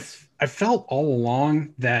I felt all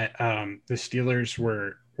along that the Steelers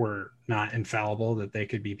were not infallible, that they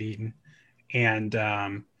could be beaten. And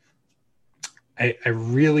I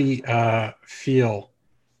really feel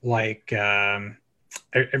like the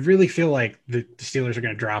Steelers are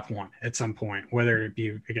going to drop one at some point, whether it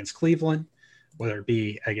be against Cleveland, whether it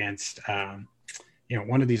be against one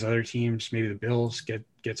of these other teams. Maybe the Bills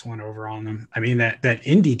gets one over on them. I mean, that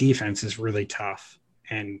Indy defense is really tough,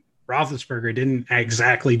 and Roethlisberger didn't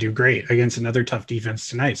exactly do great against another tough defense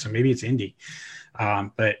tonight. So maybe it's Indy.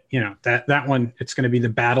 But that one, it's going to be the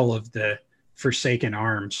battle of the forsaken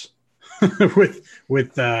arms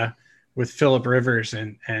with Phillip Rivers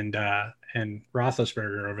and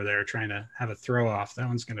Roethlisberger over there trying to have a throw off. That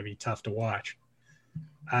one's going to be tough to watch.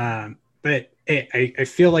 But I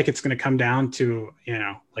feel like it's going to come down to,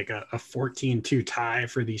 like a 14-2 tie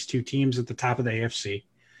for these two teams at the top of the AFC.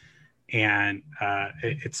 And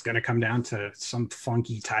it's going to come down to some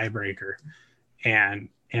funky tiebreaker. And,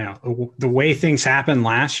 the way things happened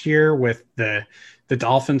last year with the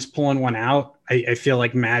Dolphins pulling one out, I feel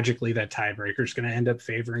like magically that tiebreaker is going to end up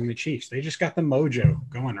favoring the Chiefs. They just got the mojo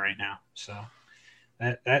going right now. So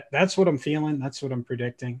that's what I'm feeling. That's what I'm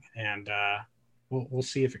predicting. And we'll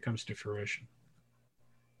see if it comes to fruition.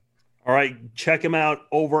 All right, check him out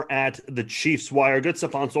over at the Chiefs Wire. Good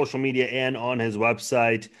stuff on social media and on his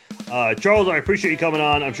website. Charles, I appreciate you coming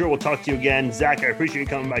on. I'm sure we'll talk to you again. Zach, I appreciate you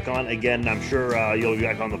coming back on again. I'm sure you'll be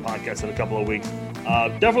back on the podcast in a couple of weeks.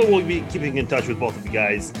 Definitely we'll be keeping in touch with both of you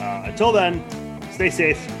guys. Until then, stay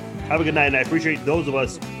safe. Have a good night. And I appreciate those of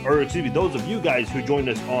you guys who joined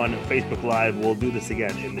us on Facebook Live. We'll do this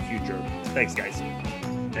again in the future. Thanks, guys.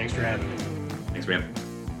 Thanks for having me. Thanks, man.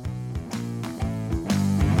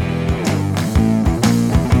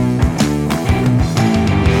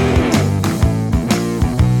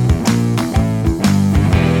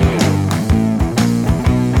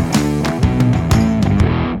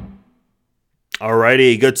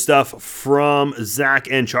 Alrighty, good stuff from Zach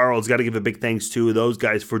and Charles. Got to give a big thanks to those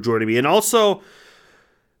guys for joining me and also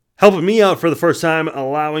helping me out for the first time,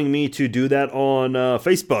 allowing me to do that on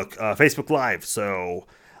Facebook Live. So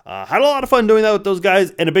had a lot of fun doing that with those guys,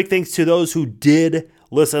 and a big thanks to those who did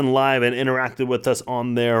listen live and interacted with us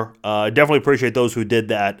on there. Definitely appreciate those who did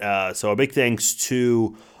that. So a big thanks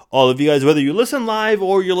to all of you guys, whether you listen live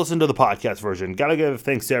or you listen to the podcast version. Got to give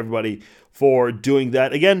thanks to everybody for doing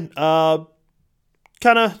that. Again, kind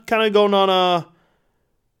of going on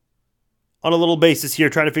a little basis here,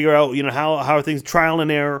 trying to figure out how are things, trial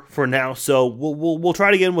and error for now. So we'll try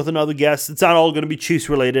it again with another guest. It's not all going to be Chiefs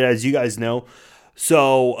related, as you guys know.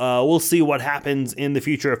 So we'll see what happens in the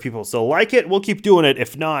future. If people still like it, we'll keep doing it.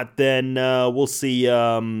 If not, then we'll see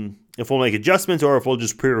if we'll make adjustments or if we'll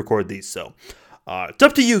just pre-record these. So It's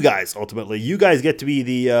up to you guys, ultimately. You guys get to be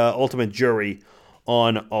the ultimate jury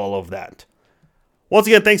on all of that. Once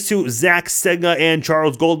again, thanks to Zach Stegna and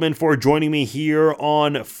Charles Goldman for joining me here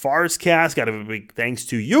on Farscast. Got a big thanks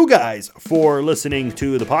to you guys for listening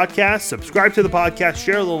to the podcast. Subscribe to the podcast,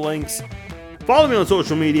 share the links, follow me on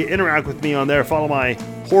social media, interact with me on there, follow my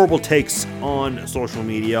horrible takes on social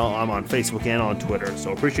media. I'm on Facebook and on Twitter,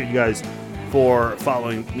 so appreciate you guys for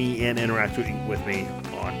following me and interacting with me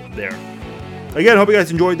on there. Again, hope you guys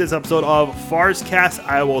enjoyed this episode of Farscast.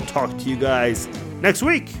 I will talk to you guys next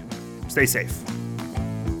week. Stay safe.